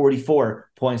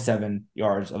 444.7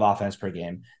 yards of offense per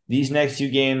game. These next 2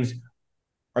 games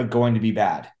are going to be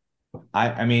bad.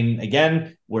 I mean,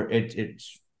 again, it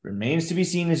remains to be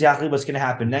seen exactly what's going to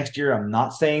happen next year. I'm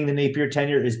not saying the Napier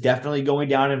tenure is definitely going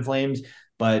down in flames,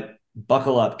 but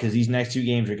buckle up because these next 2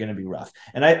 games are going to be rough.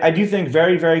 And I do think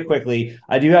very, very quickly,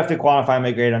 I do have to quantify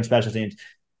my grade on special teams.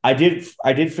 I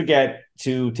did forget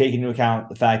to take into account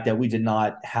the fact that we did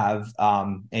not have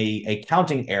a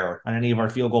counting error on any of our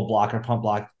field goal block or pump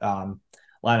block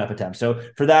lineup attempts. So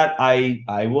for that,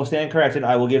 I will stand corrected.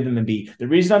 I will give them a B. The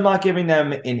reason I'm not giving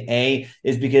them an A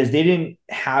is because they didn't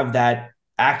have that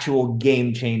actual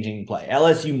game-changing play.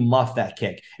 LSU muffed that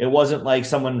kick. It wasn't like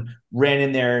someone ran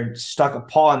in there and stuck a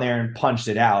paw in there and punched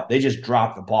it out. They just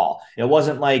dropped the ball. It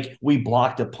wasn't like we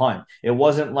blocked a punt. It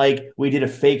wasn't like we did a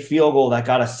fake field goal that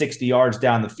got us 60 yards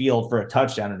down the field for a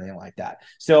touchdown or anything like that.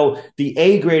 So the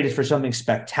A grade is for something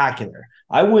spectacular.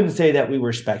 I wouldn't say that we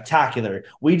were spectacular.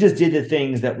 We just did the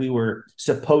things that we were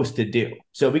supposed to do.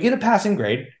 So we get a passing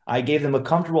grade. I gave them a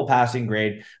comfortable passing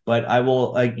grade, but I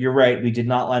will, you're right, we did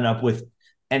not line up with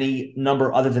any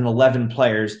number other than 11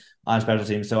 players on special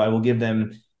teams. So I will give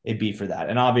them a B for that.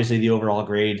 And obviously the overall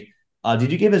grade.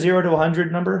 Did you give a 0 to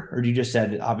 100 number, or did you just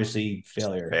said obviously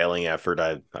failure? Failing effort,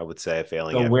 I would say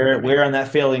failing So effort. where on that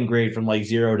failing grade from like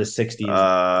 0 to 60 is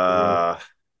I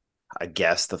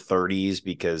guess the 30s,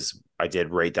 because I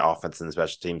did rate the offense and the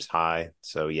special teams high.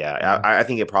 So yeah, I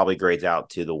think it probably grades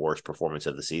out to the worst performance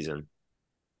of the season.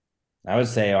 I would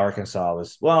say Arkansas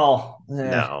was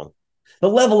No, the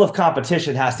level of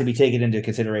competition has to be taken into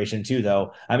consideration too,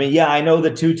 though. I mean, yeah, I know the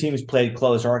two teams played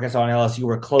close. Arkansas and LSU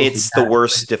were close. it's the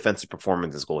worst defensive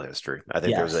performance in school history. I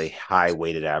think there's a high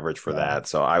weighted average for that.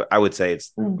 So I would say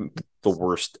it's the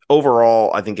worst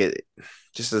overall. I think it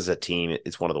just as a team,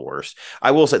 it's one of the worst.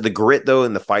 I will say the grit though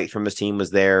and the fight from this team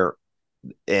was there,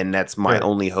 and that's my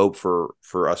only hope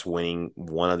for us winning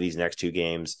one of these next two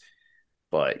games.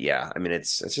 But yeah, I mean,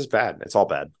 it's just bad. It's all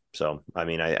bad. So, I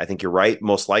mean, I think you're right.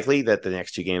 Most likely that the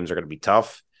next two games are going to be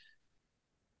tough.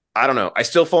 I don't know. I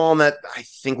still fall on that. I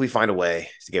think we find a way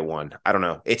to get one. I don't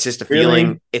know. It's just a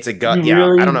feeling. It's a gut. Yeah,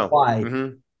 I don't know. Why?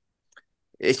 Mm-hmm.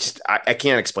 It's just, I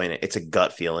can't explain it. It's a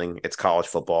gut feeling. It's college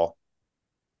football.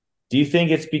 Do you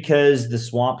think it's because the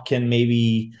swamp can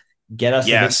maybe get us?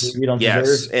 Yes. We don't yes.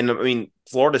 deserve? And I mean,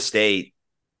 Florida State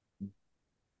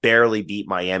barely beat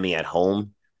Miami at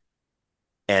home,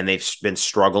 and they've been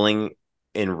struggling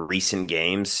in recent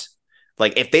games.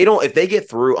 Like if they get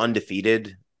through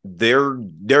undefeated, they're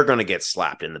going to get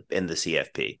slapped in the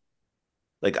CFP.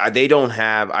 Like I don't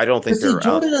think they're.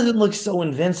 Georgia doesn't look so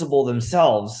invincible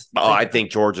themselves. I think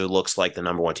Georgia looks like the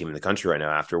number one team in the country right now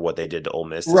after what they did to Ole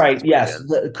Miss. Right. Yes.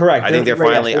 Correct. I think they're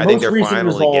finally. I think they're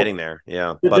finally getting there.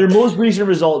 Yeah. Their most recent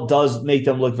result does make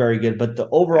them look very good, but the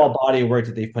overall body of work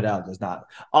that they've put out does not.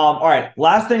 All right.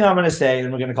 Last thing I'm going to say,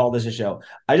 and we're going to call this a show.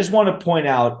 I just want to point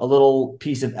out a little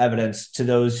piece of evidence to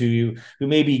those who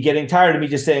may be getting tired of me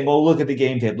just saying, "Well, look at the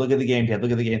game tape. Look at the game tape. Look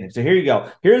at the game tape." So here you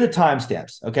go. Here are the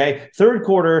timestamps. Okay, third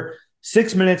quarter.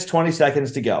 6 minutes, 20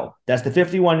 seconds to go. That's the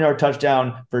 51-yard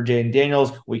touchdown for Jaden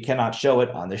Daniels. We cannot show it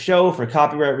on the show for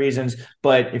copyright reasons,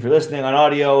 but if you're listening on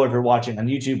audio, if you're watching on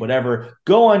YouTube, whatever,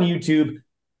 go on YouTube,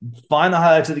 find the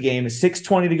highlights of the game.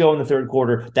 6:20 to go in the third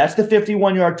quarter. That's the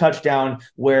 51-yard touchdown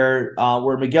where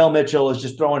Miguel Mitchell is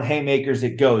just throwing haymakers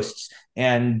at ghosts,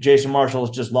 and Jason Marshall is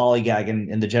just lollygagging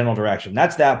in the general direction.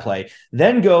 That's that play.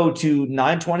 Then go to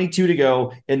 9:22 to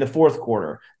go in the fourth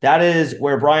quarter. That is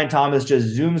where Brian Thomas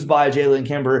just zooms by Jalen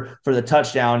Kimber for the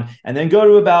touchdown. And then go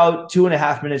to about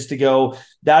 2.5 minutes to go.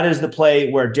 That is the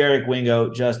play where Derek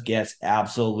Wingo just gets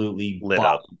absolutely lit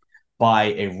up by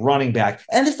a running back.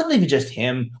 And it's not even just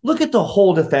him. Look at the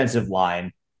whole defensive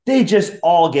line. They just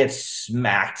all get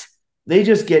smacked. They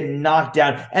just get knocked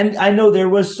down. And I know there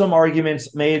was some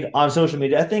arguments made on social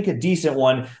media, I think a decent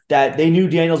one, that they knew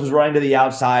Daniels was running to the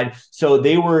outside, so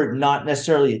they were not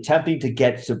necessarily attempting to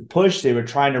get to push. They were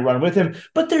trying to run with him.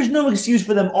 But there's no excuse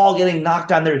for them all getting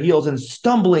knocked on their heels and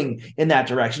stumbling in that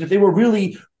direction. If they were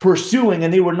really pursuing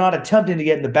and they were not attempting to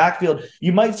get in the backfield,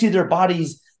 you might see their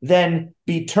bodies then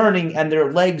be turning and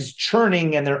their legs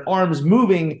churning and their arms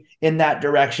moving in that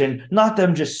direction, not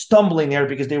them just stumbling there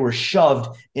because they were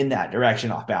shoved in that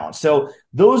direction off balance. So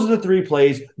those are the three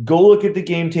plays. Go look at the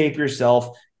game tape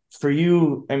yourself. For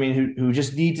you, I mean, who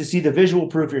just need to see the visual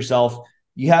proof yourself,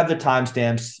 you have the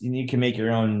timestamps and you can make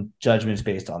your own judgments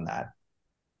based on that.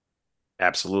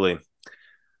 Absolutely.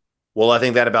 Well, I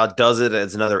think that about does it.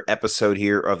 It's another episode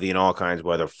here of the In All Kinds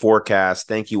Weather Forecast.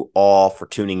 Thank you all for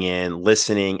tuning in,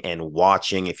 listening, and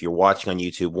watching. If you're watching on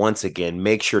YouTube, once again,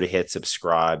 make sure to hit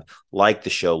subscribe, like the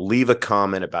show, leave a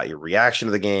comment about your reaction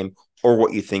to the game or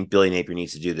what you think Billy Napier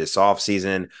needs to do this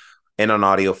offseason. And on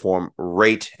audio form,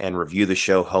 rate and review the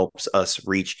show helps us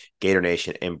reach Gator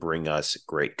Nation and bring us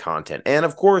great content. And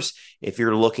of course, if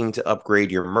you're looking to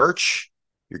upgrade your merch,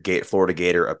 your Florida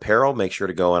Gator apparel, make sure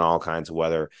to go in All Kinds of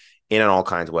Weather. In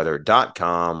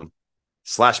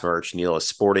allkindsweather.com/merch. Neil is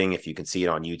sporting, if you can see it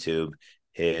on YouTube,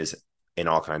 his In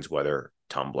All Kinds Weather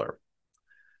Tumblr.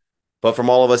 But from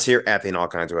all of us here at the In All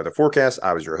Kinds of Weather Forecast,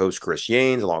 I was your host, Chris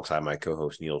Yanes, alongside my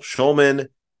co-host, Neil Schulman.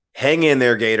 Hang in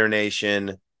there, Gator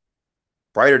Nation.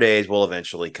 Brighter days will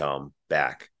eventually come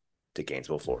back to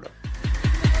Gainesville, Florida.